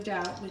before we moved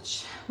out,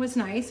 which was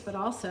nice, but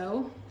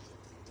also,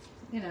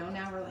 you know,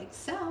 now we're like,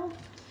 sell.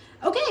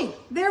 Okay,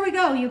 there we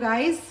go, you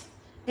guys.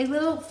 A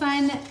little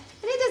fun, and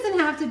it doesn't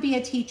have to be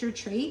a teacher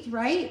treat,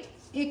 right?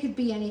 It could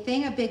be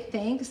anything, a big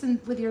thanks,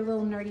 and with your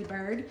little nerdy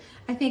bird.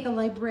 I think a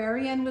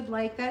librarian would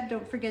like that.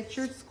 Don't forget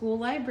your school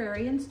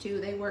librarians too.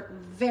 They work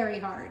very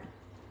hard.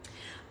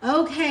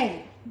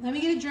 Okay, let me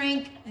get a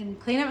drink and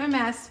clean up my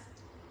mess.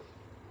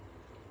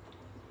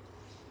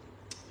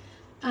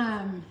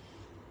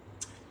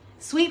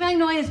 Sweet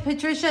Magnolias,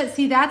 Patricia,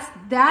 see,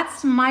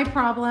 that's my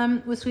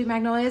problem with Sweet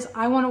Magnolias.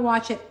 I want to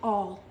watch it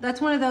all.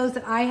 That's one of those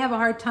that I have a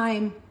hard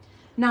time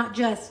not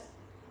just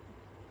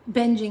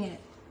binging it.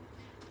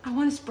 I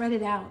want to spread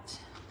it out.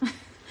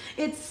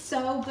 It's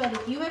so good.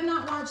 If you have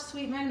not watched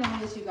Sweet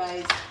Magnolias, you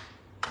guys,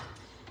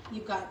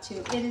 you've got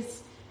to.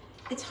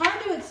 It's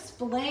hard to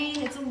explain.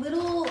 It's a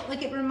little,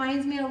 like, it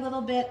reminds me a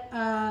little bit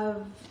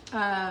of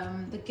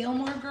the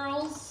Gilmore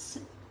Girls,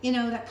 you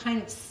know, that kind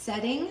of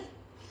setting.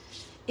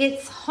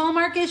 It's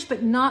Hallmarkish,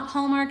 but not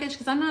Hallmarkish,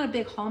 because I'm not a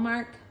big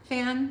Hallmark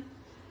fan.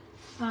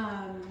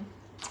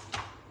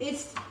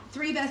 It's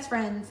 3 best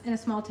friends in a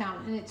small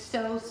town, and it's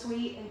so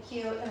sweet and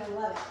cute, and I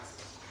love it.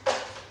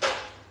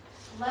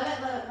 Love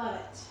it, love it, love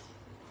it.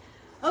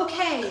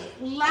 Okay,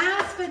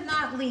 last but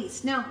not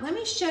least. Now, let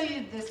me show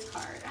you this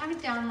card. I have a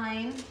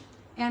downline,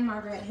 Anne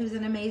Margaret, who's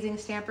an amazing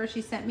stamper.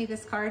 She sent me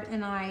this card,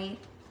 and I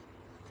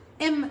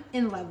am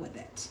in love with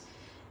it.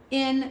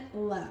 In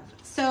love.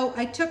 So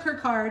I took her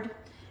card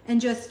and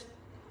just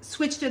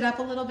switched it up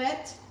a little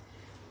bit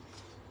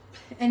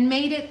and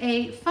made it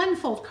a fun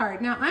fold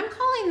card. Now, I'm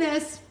calling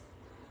this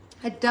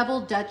a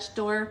double Dutch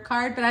door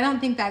card, but I don't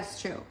think that's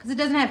true because it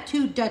doesn't have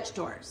 2 Dutch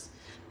doors,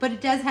 but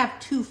it does have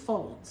 2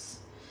 folds.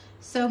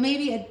 So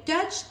maybe a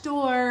Dutch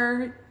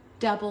door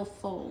double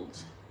fold.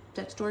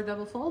 Dutch door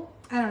double fold?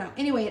 I don't know.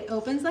 Anyway, it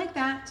opens like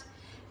that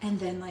and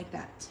then like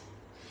that.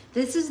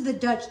 This is the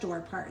Dutch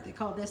door part. They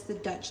call this the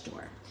Dutch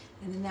door.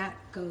 And then that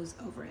goes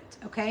over it,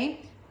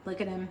 okay?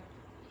 Look at him.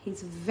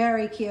 He's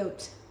very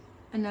cute.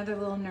 another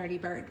little nerdy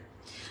bird.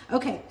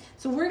 Okay,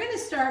 so we're gonna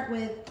start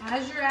with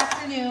Azure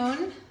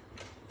Afternoon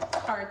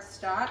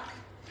cardstock.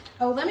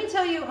 Oh, let me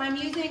tell you, I'm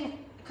using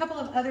a couple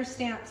of other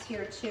stamps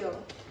here too.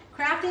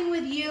 Crafting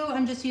with You,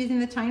 I'm just using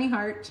the tiny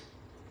heart.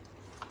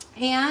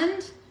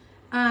 And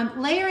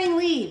Layering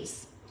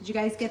Leaves. Did you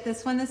guys get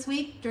this one this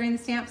week during the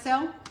stamp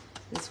sale?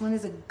 This one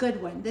is a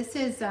good one. This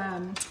is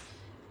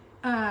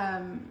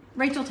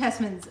Rachel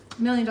Tessman's $1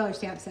 Million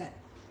Stamp Set.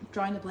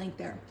 Drawing a blank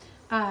there.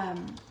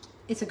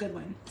 It's a good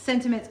one.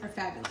 Sentiments are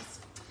fabulous.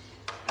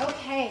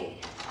 Okay,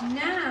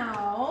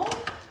 now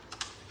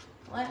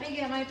let me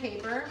get my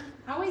paper.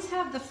 I always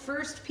have the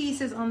first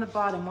pieces on the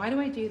bottom. Why do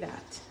I do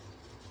that?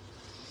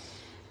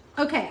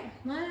 Okay,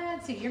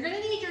 let's see. You're gonna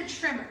need your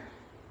trimmer.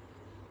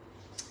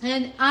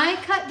 And I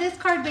cut this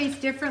card base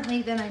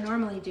differently than I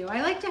normally do.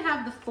 I like to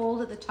have the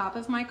fold at the top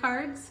of my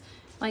cards,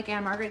 like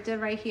Anne Margaret did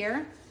right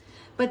here.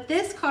 But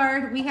this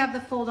card, we have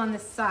the fold on the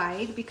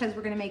side because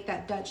we're gonna make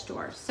that Dutch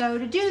door. So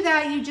to do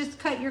that, you just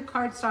cut your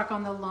cardstock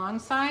on the long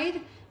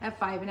side at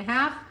 5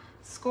 1/2,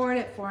 score it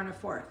at 4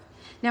 1/4.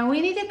 Now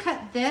we need to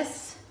cut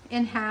this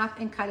in half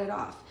and cut it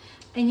off.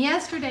 And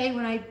yesterday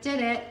when I did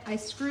it, I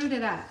screwed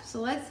it up. So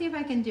let's see if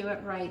I can do it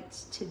right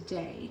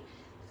today.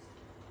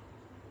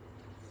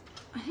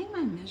 I think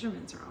my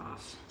measurements are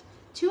off.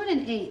 2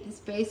 1/8 is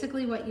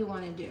basically what you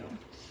want to do.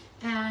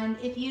 And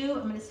if you,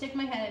 I'm going to stick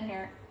my head in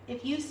here.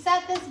 If you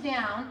set this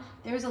down,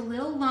 there's a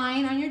little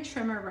line on your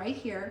trimmer right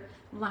here.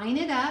 Line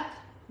it up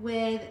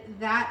with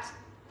that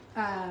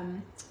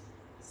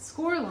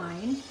score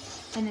line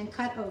and then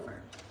cut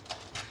over.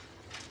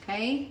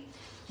 Okay?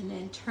 And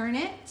then turn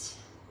it.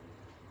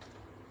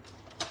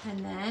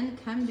 And then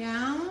come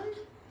down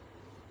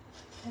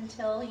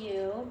until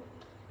you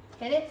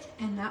hit it,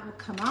 and that will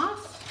come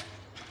off.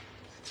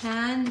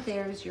 And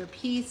there's your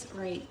piece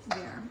right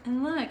there.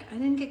 And look, I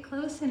didn't get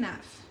close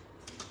enough.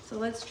 So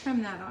let's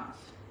trim that off.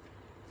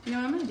 You know,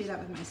 I'm gonna do that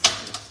with my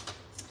scissors.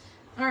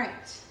 All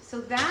right, so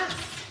that's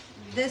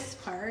this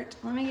part.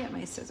 Let me get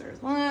my scissors.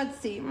 Let's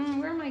see,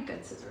 where are my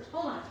good scissors?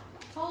 Hold on,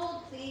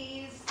 hold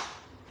please.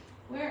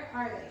 Where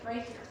are they?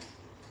 Right here.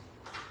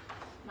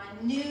 My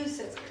new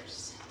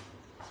scissors.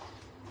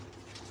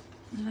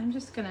 And I'm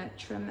just gonna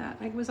trim that.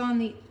 I was on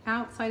the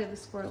outside of the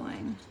score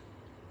line.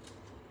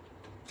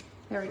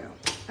 There we go.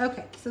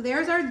 Okay, so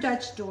there's our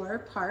Dutch door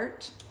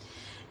part.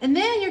 And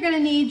then you're gonna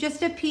need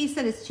just a piece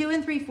that is 2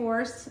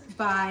 3/4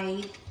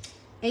 by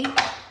 8,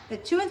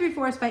 2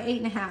 3/4 by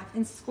 8 1/2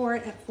 and score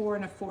it at 4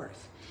 1/4.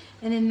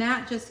 And then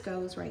that just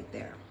goes right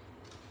there.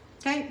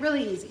 Okay,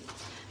 really easy.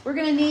 We're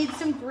gonna need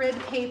some grid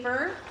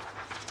paper.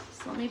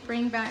 So let me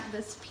bring back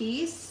this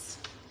piece.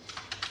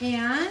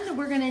 And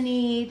we're gonna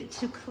need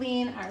to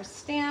clean our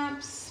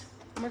stamps.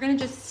 We're gonna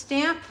just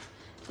stamp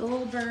the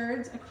little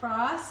birds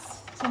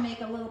across to make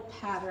a little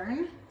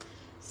pattern.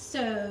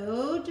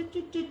 So,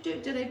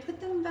 did I put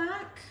them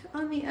back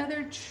on the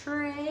other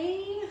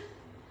tray?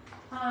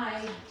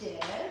 I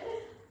did.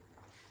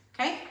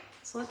 Okay,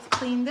 so let's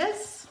clean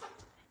this.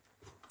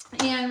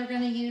 And we're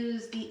gonna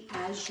use the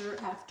Azure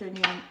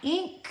Afternoon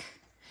ink.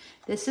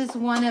 This is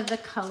one of the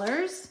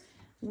colors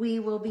we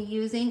will be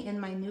using in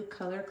my new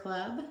color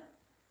club.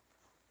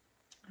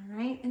 All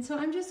right, and so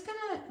I'm just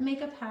gonna make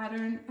a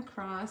pattern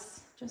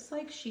across, just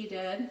like she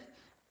did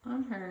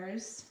on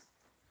hers.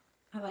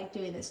 I like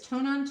doing this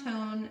tone on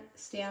tone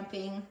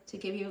stamping to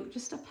give you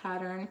just a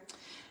pattern.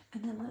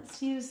 And then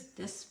let's use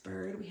this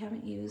bird. We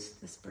haven't used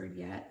this bird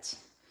yet.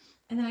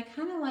 And then I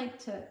kind of like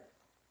to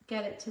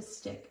get it to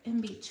stick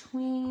in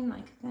between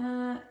like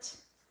that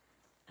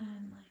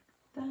and like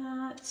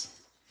that.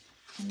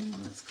 And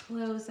then let's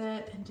close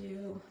it and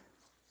do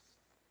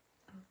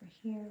over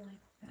here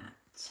like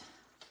that.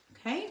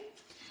 Okay,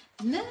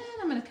 and then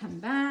I'm gonna come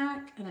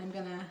back and I'm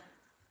gonna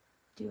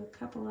do a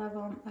couple of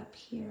them up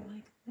here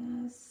like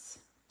this,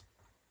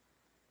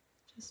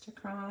 just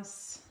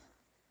across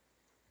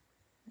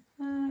like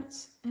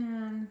that,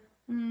 and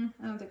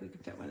I don't think we can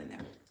fit one in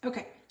there.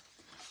 Okay,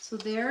 so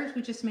there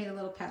we just made a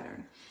little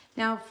pattern.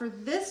 Now for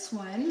this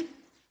one,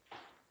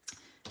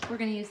 we're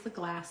gonna use the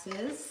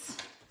glasses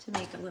to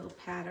make a little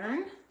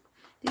pattern.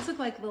 These look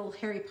like little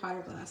Harry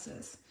Potter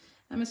glasses.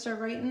 I'm gonna start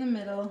right in the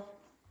middle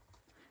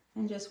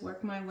and just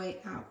work my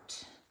way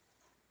out.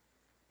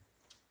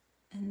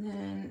 And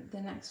then the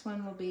next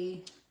one will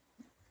be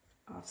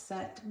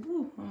offset.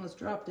 Ooh, almost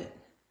dropped it.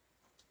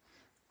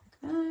 Like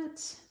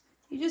that.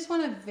 You just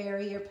want to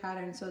vary your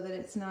pattern so that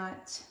it's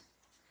not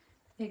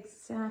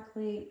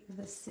exactly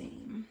the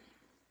same.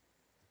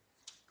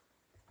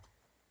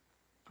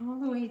 All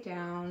the way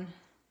down.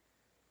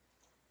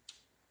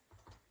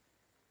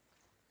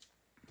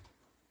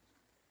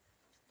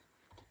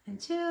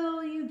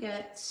 Until you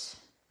get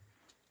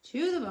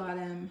to the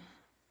bottom.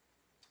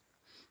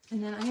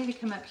 And then I need to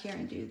come up here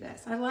and do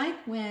this. I like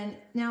when,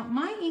 now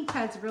my ink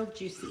pad's real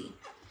juicy.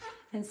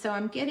 And so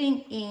I'm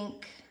getting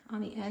ink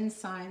on the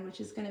inside, which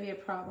is gonna be a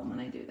problem when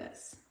I do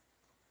this.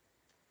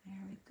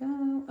 There we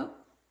go. Oh,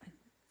 I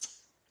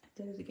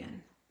did it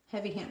again.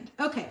 Heavy hand.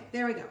 Okay,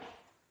 there we go.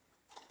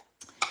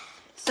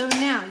 So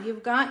now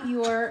you've got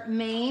your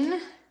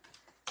main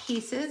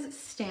pieces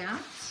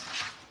stamped.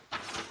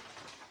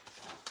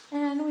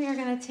 And we are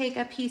going to take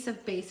a piece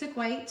of basic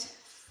white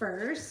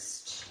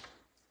first.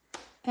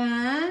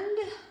 And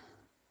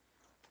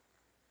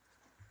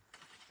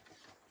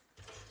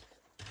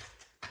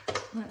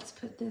let's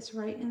put this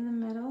right in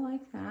the middle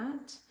like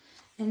that.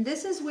 And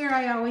this is where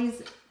I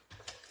always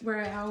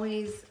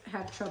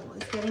have trouble,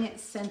 is getting it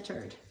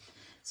centered.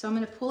 So I'm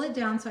going to pull it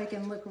down so I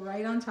can look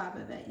right on top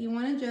of it. You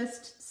want to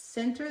just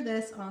center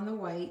this on the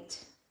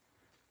white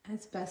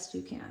as best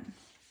you can.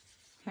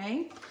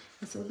 Okay?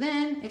 And so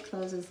then it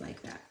closes like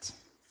that.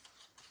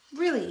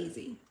 Really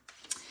easy.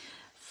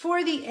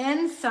 For the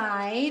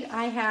inside,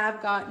 I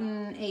have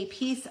gotten a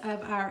piece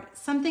of our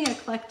Something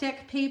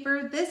Eclectic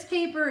paper. This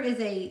paper is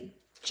a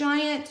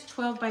giant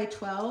 12 by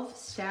 12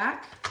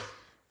 stack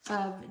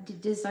of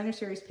Designer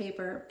Series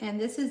paper. And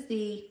this is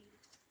the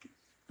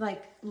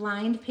like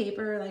lined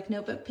paper, like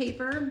notebook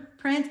paper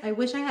print. I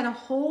wish I had a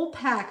whole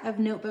pack of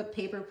notebook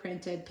paper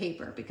printed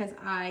paper because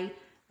I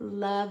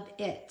love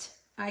it.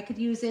 I could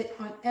use it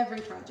on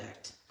every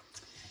project.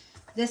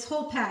 This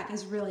whole pack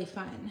is really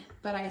fun,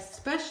 but I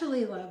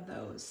especially love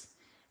those.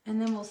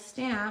 And then we'll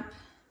stamp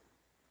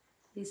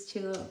these two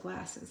little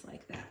glasses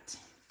like that.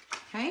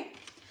 Okay?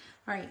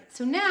 All right,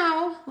 so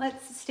now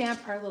let's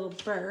stamp our little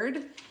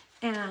bird,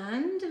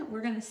 and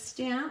we're gonna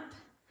stamp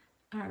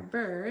our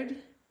bird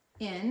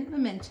in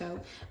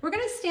Memento. We're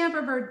gonna stamp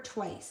our bird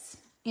twice,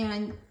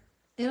 and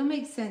it'll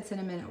make sense in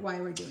a minute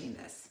why we're doing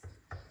this.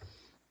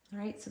 All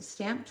right, so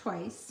stamp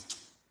twice,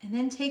 and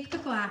then take the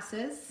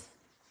glasses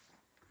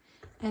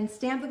and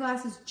stamp the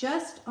glasses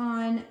just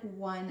on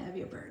one of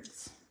your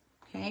birds,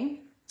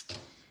 okay?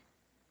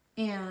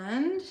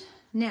 And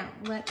now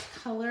let's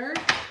color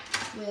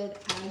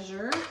with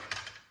Azure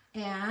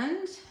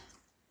and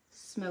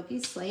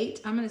Smoky Slate.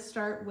 I'm gonna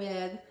start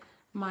with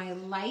my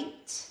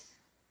light.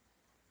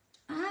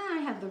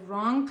 I have the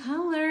wrong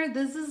color.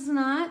 This is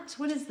not,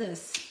 what is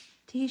this?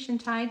 Tahitian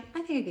Tide?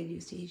 I think I could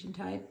use Tahitian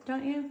Tide,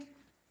 don't you?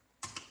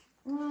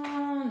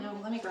 Oh, no,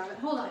 let me grab it.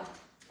 Hold on.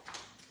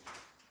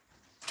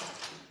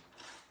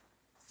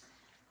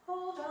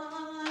 Hold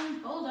on,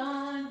 hold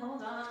on,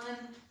 hold on.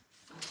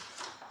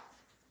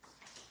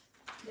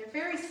 They're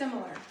very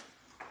similar.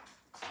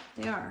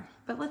 They are,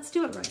 but let's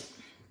do it right.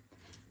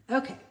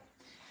 Okay,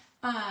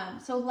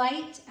 so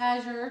light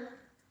Azure.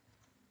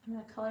 I'm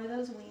gonna color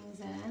those wings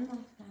in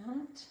like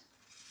that.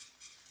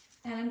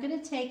 And I'm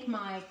gonna take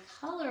my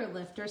color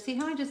lifter. See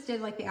how I just did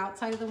like the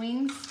outside of the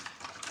wings?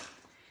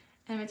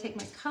 And I'm gonna take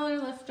my color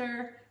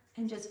lifter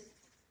and just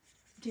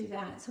do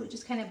that. So it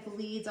just kind of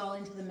bleeds all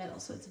into the middle.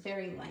 So it's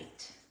very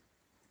light.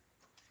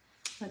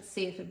 Let's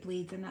see if it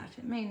bleeds enough.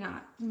 It may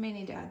not. We may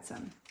need to add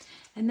some.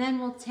 And then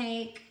we'll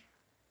take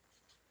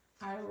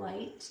our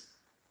light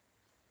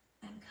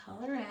and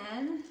color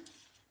in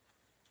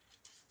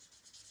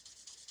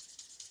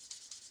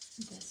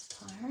this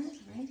part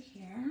right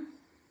here.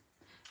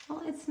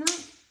 Well, it's not,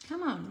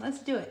 come on, let's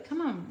do it.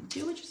 Come on,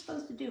 do what you're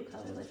supposed to do,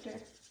 color lifter.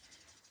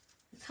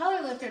 The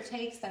color lifter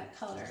takes that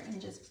color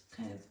and just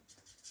kind of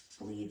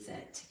bleeds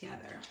it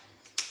together.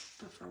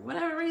 But for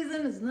whatever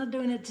reason, it's not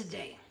doing it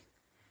today.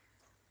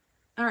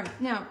 All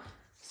right, now,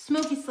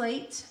 Smoky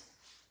Slate.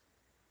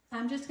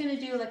 I'm just gonna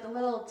do like a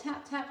little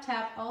tap, tap,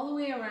 tap all the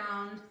way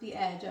around the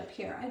edge up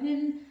here. I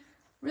didn't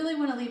really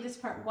wanna leave this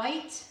part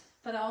white,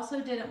 but I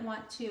also didn't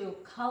want to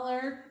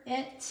color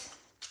it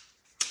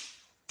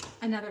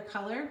another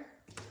color.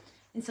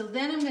 And so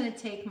then I'm gonna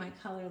take my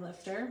color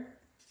lifter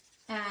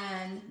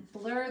and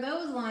blur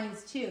those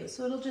lines too.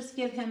 So it'll just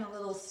give him a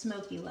little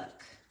smoky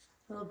look,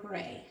 a little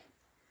gray,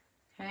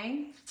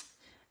 okay?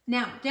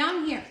 Now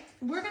down here,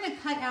 we're gonna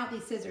cut out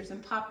these scissors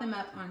and pop them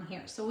up on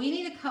here. So we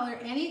need to color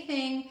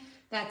anything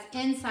that's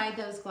inside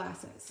those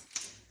glasses.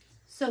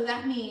 So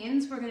that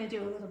means we're gonna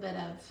do a little bit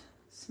of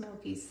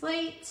Smoky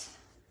Slate,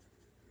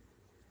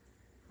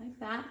 like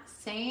that.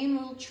 Same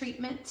little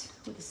treatment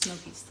with the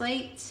Smoky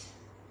Slate.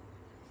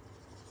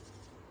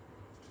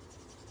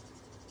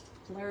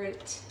 Blur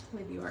it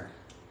with your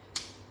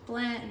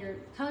blend, your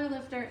color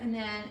lifter, and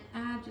then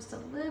add just a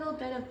little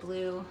bit of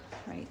blue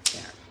right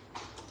there.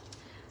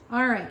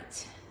 All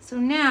right, so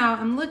now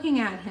I'm looking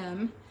at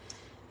him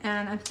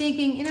and I'm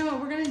thinking, you know what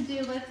we're gonna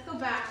do? Let's go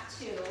back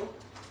to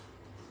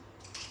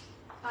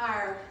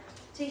our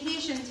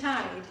Tahitian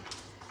Tide.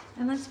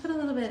 And let's put a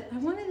little bit, I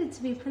wanted it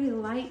to be pretty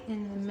light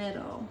in the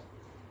middle.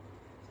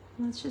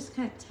 Let's just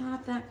kind of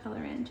tap that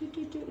color in.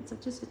 It's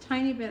just a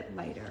tiny bit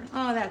lighter.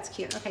 Oh, that's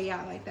cute. Okay,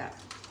 yeah, I like that.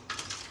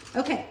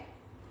 Okay,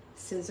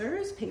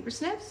 scissors, paper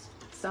snips,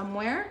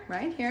 somewhere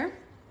right here.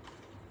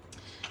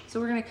 So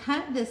we're gonna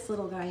cut this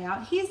little guy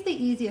out. He's the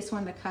easiest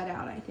one to cut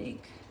out, I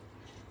think.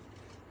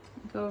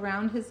 Go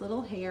around his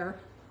little hair.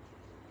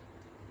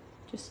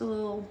 Just a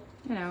little,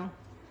 you know,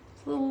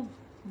 a little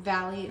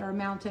valley or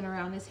mountain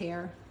around his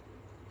hair.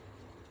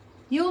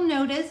 You'll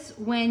notice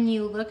when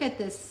you look at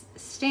this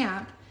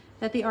stamp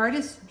that the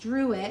artist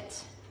drew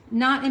it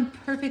not in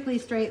perfectly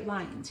straight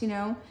lines, you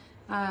know,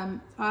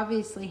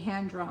 obviously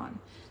hand drawn.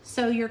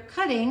 So you're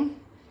cutting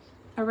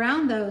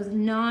around those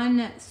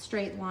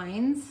non-straight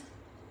lines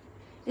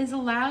is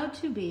allowed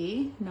to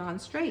be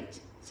non-straight,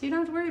 so you don't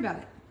have to worry about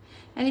it.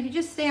 And if you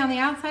just stay on the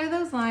outside of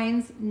those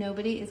lines,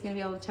 nobody is going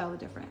to be able to tell the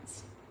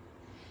difference.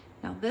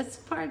 Now this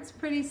part's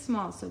pretty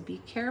small, so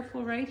be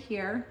careful right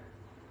here.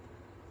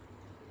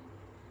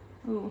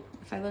 Ooh,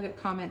 if I look at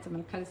comments, I'm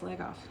going to cut his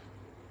leg off.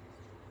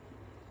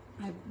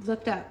 I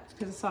looked up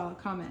because I saw a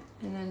comment,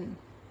 and then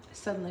I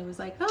suddenly was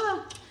like,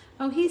 oh,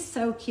 he's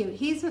so cute.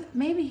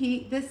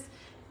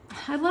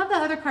 I love the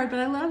other card, but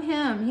I love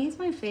him. He's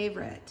my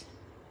favorite.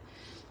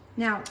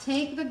 Now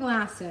take the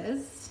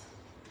glasses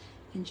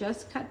and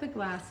just cut the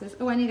glasses.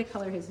 Oh, I need to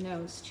color his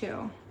nose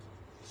too.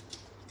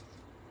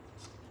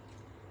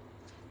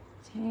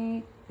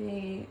 Take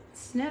the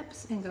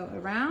snips and go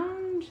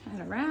around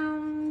and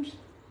around.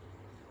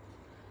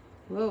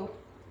 Whoa,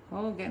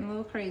 oh, getting a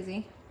little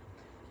crazy.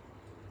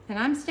 And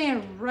I'm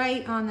staying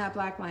right on that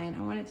black line.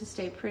 I want it to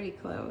stay pretty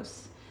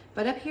close.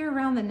 But up here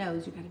around the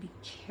nose, you gotta be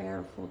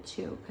careful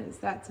too, because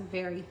that's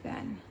very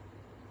thin.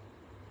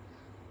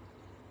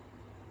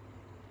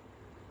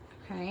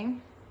 Okay,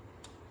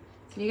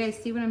 so you guys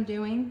see what I'm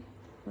doing?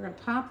 We're gonna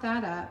pop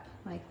that up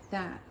like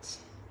that.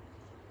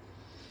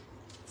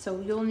 So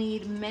you'll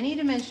need many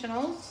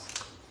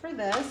dimensionals for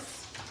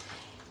this.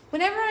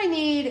 Whenever I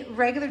need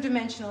regular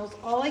dimensionals,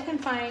 all I can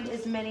find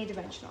is many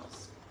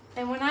dimensionals.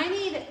 And when I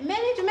need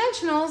many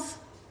dimensionals,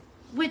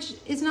 which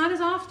is not as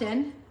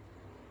often,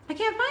 I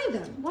can't find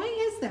them. Why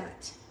is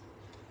that?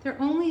 They're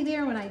only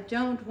there when I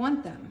don't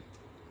want them.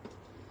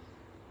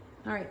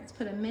 All right, let's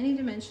put a mini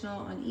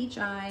dimensional on each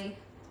eye,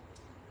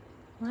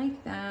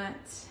 like that.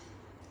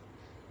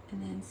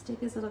 And then stick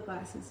his little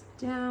glasses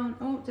down.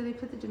 Oh, did I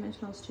put the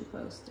dimensionals too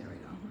close? There we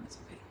go, that's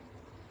okay.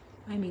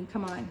 I mean,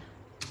 come on.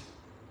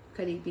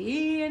 Could he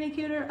be any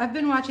cuter? I've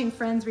been watching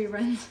Friends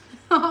reruns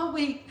all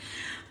week,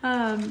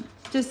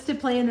 just to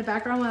play in the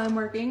background while I'm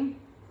working.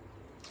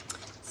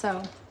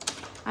 So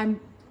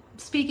I'm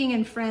speaking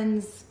in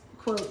Friends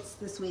quotes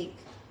this week.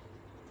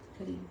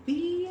 Could he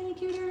be any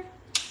cuter?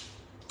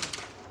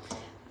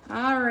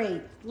 All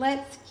right,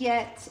 let's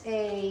get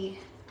a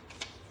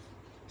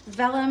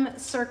vellum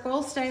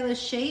circle stylish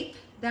shape.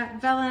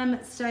 That vellum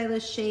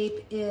stylish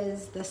shape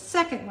is the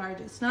second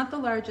largest, not the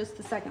largest,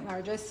 the second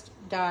largest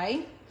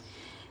die.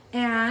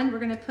 And we're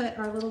gonna put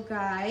our little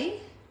guy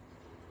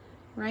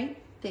right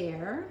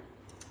there,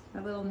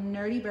 our little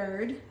nerdy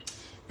bird.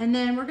 And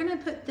then we're gonna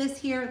put this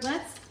here.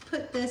 Let's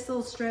put this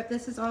little strip.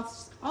 This is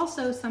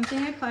also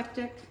Something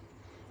Eclectic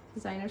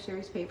designer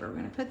series paper. We're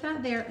gonna put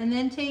that there, and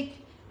then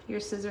take your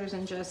scissors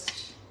and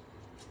just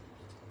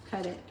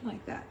cut it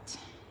like that.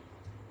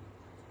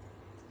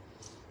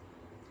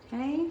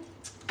 Okay,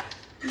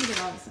 let me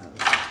get all this out of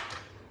the way.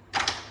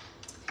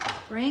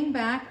 Bring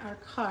back our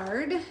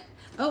card.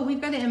 Oh,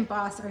 we've got to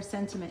emboss our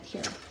sentiment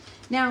here.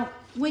 Now,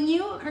 when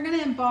you are going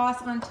to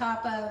emboss on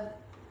top of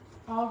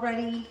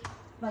already,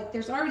 like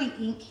there's already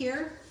ink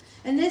here,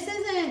 and this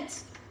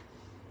isn't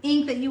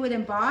ink that you would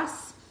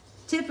emboss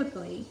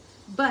typically,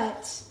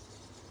 but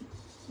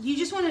you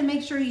just want to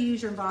make sure you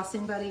use your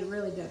embossing buddy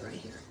really good right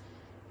here,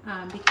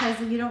 because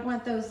you don't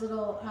want those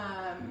little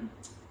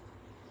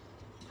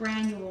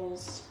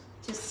granules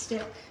to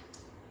stick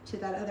to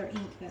that other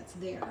ink that's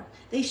there.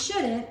 They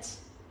shouldn't,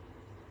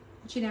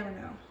 but you never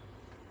know.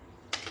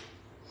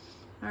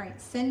 All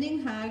right,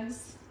 Sending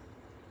Hugs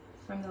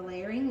from the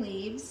Layering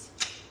Leaves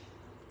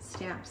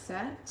stamp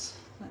set.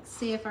 Let's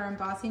see if our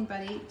embossing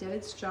buddy did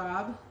its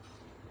job.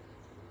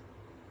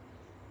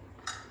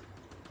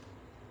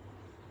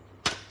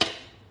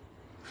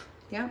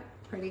 Yep,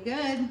 pretty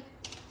good.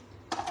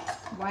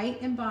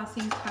 White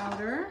embossing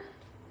powder.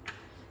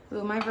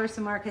 Ooh, my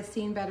Versamark has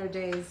seen better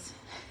days.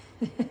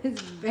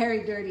 It's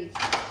very dirty.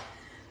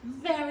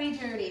 Very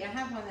dirty. I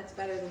have one that's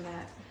better than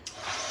that.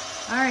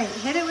 All right,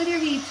 hit it with your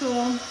heat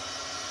tool.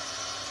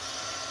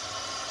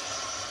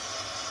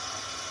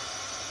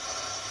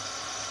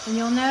 And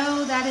you'll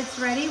know that it's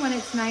ready when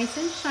it's nice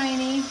and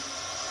shiny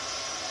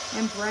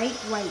and bright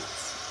white.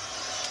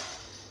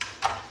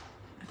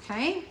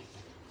 Okay,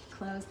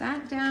 close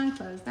that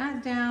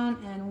down,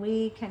 and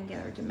we can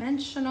get our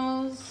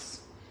dimensionals.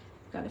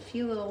 Got a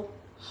few little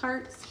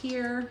hearts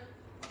here.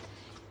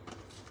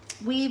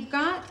 We've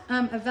got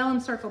a vellum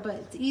circle, but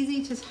it's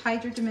easy to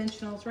hide your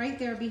dimensionals right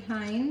there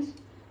behind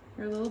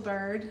your little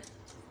bird.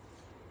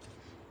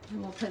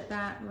 And we'll put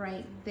that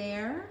right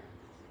there,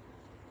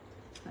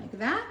 like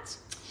that.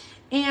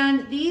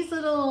 And these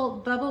little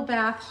bubble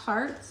bath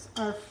hearts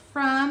are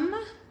from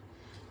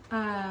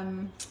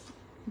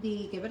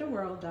the Give It a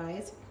Whirl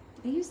dies.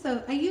 I use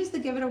the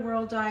Give It a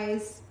Whirl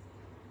dies,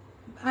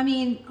 I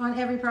mean, on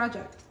every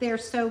project. They're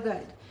so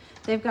good.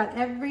 They've got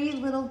every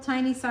little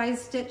tiny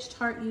size stitched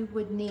heart you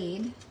would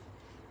need,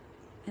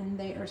 and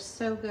they are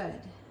so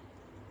good.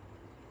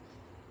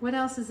 What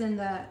else is in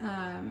the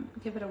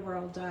Give It a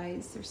Whirl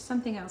dies? There's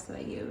something else that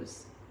I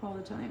use all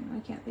the time. I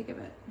can't think of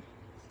it.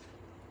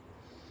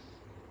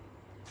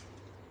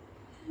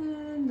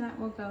 And that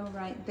will go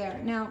right there.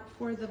 Now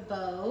for the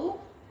bow,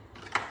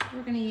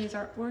 we're going to use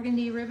our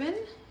organdy ribbon.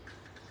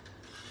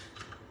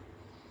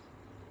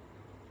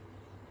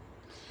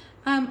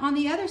 On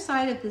the other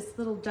side of this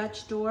little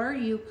Dutch door,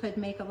 you could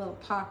make a little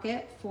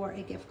pocket for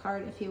a gift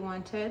card if you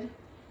wanted.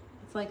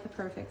 It's like the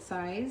perfect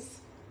size.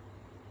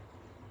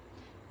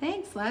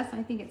 Thanks, Les.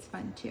 I think it's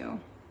fun too.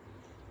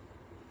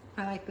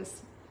 I like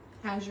this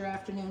azure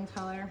afternoon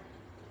color.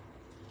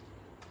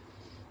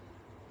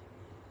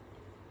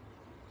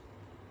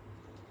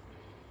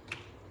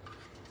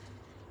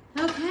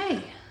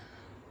 Okay,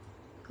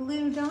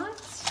 glue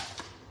dots,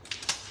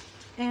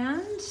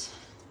 and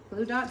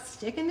glue dots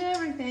sticking to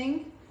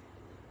everything.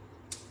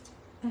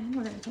 And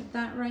we're gonna put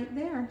that right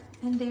there.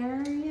 And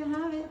there you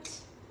have it.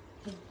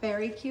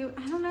 Very cute.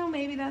 I don't know,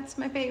 maybe that's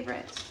my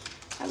favorite.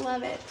 I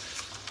love it.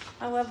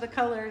 I love the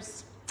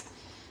colors.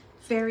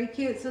 Very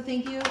cute. So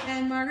thank you,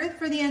 Anne Margaret,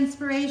 for the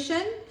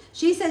inspiration.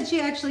 She said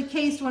she actually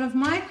cased one of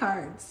my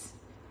cards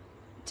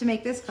to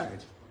make this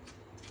card.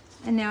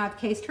 And now I've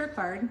cased her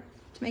card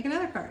to make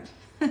another card.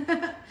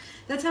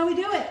 That's how we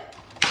do it.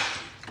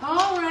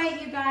 All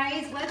right, you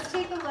guys, let's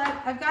take a look.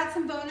 I've got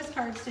some bonus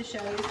cards to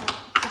show you,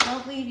 so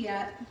don't leave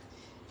yet.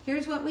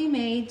 Here's what we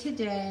made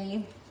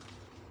today.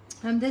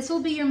 This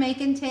will be your make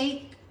and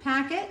take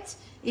packet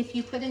if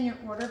you put in your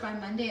order by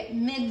Monday at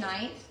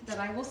midnight that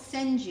I will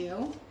send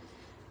you.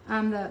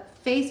 The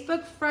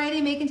Facebook Friday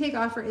make and take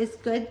offer is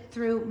good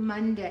through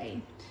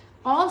Monday.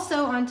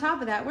 Also on top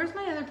of that, where's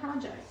my other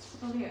project?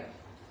 Over here.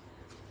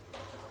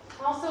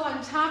 Also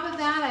on top of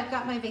that, I've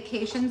got my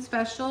vacation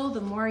special.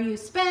 The more you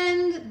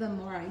spend, the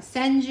more I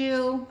send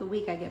you the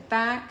week I get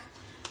back.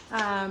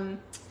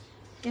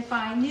 If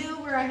I knew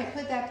where I had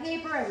put that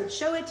paper, I would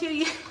show it to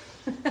you.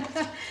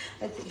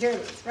 Let's see, here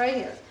it is, right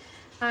here.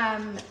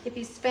 If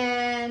you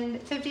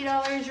spend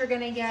 $50, you're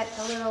gonna get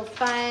a little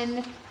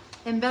fun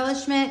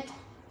embellishment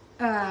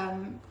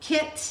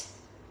kit.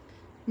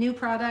 New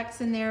products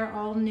in there,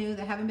 all new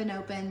that haven't been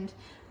opened.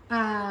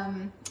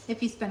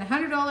 If you spend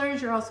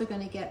 $100, you're also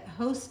gonna get a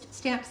host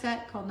stamp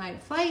set called Night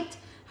of Flight.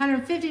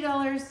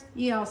 $150,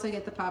 you also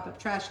get the pop-up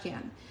trash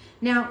can.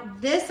 Now,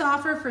 this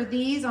offer for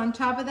these on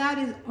top of that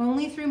is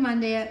only through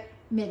Monday at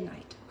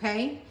midnight,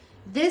 okay?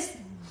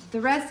 The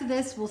rest of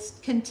this will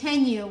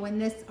continue when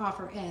this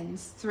offer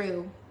ends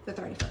through the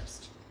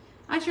 31st.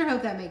 I sure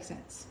hope that makes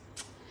sense.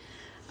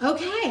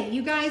 Okay,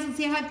 you guys, let's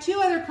see, I have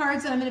two other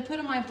cards that I'm gonna put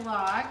on my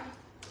blog.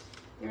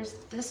 There's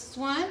this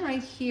one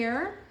right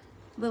here,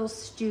 little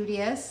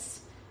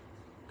studious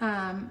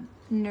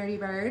nerdy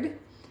bird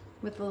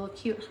with a little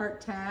cute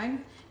heart tag.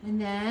 And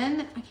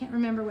then, I can't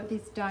remember what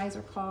these dies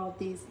are called,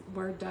 these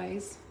word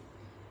dies,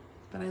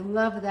 but I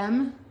love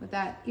them with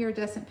that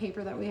iridescent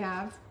paper that we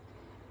have.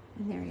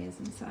 And there he is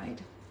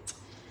inside.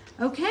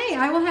 Okay,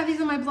 I will have these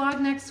on my blog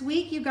next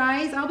week, you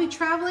guys. I'll be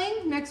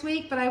traveling next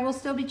week, but I will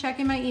still be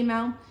checking my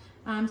email.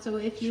 So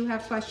if you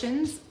have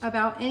questions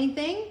about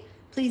anything,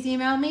 please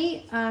email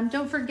me.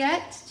 Don't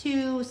forget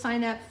to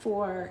sign up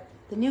for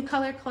the New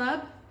Color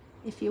Club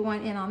if you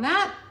want in on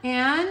that.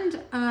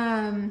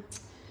 And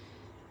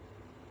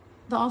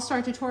the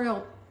All-Star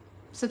Tutorial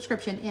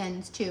subscription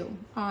ends too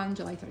on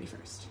July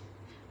 31st.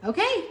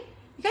 Okay,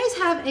 you guys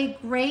have a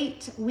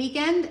great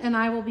weekend and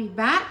I will be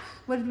back.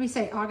 What did we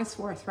say? August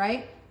 4th,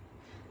 right?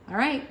 All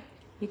right,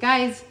 you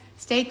guys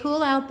stay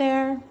cool out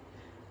there.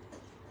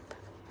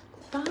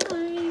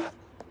 Bye.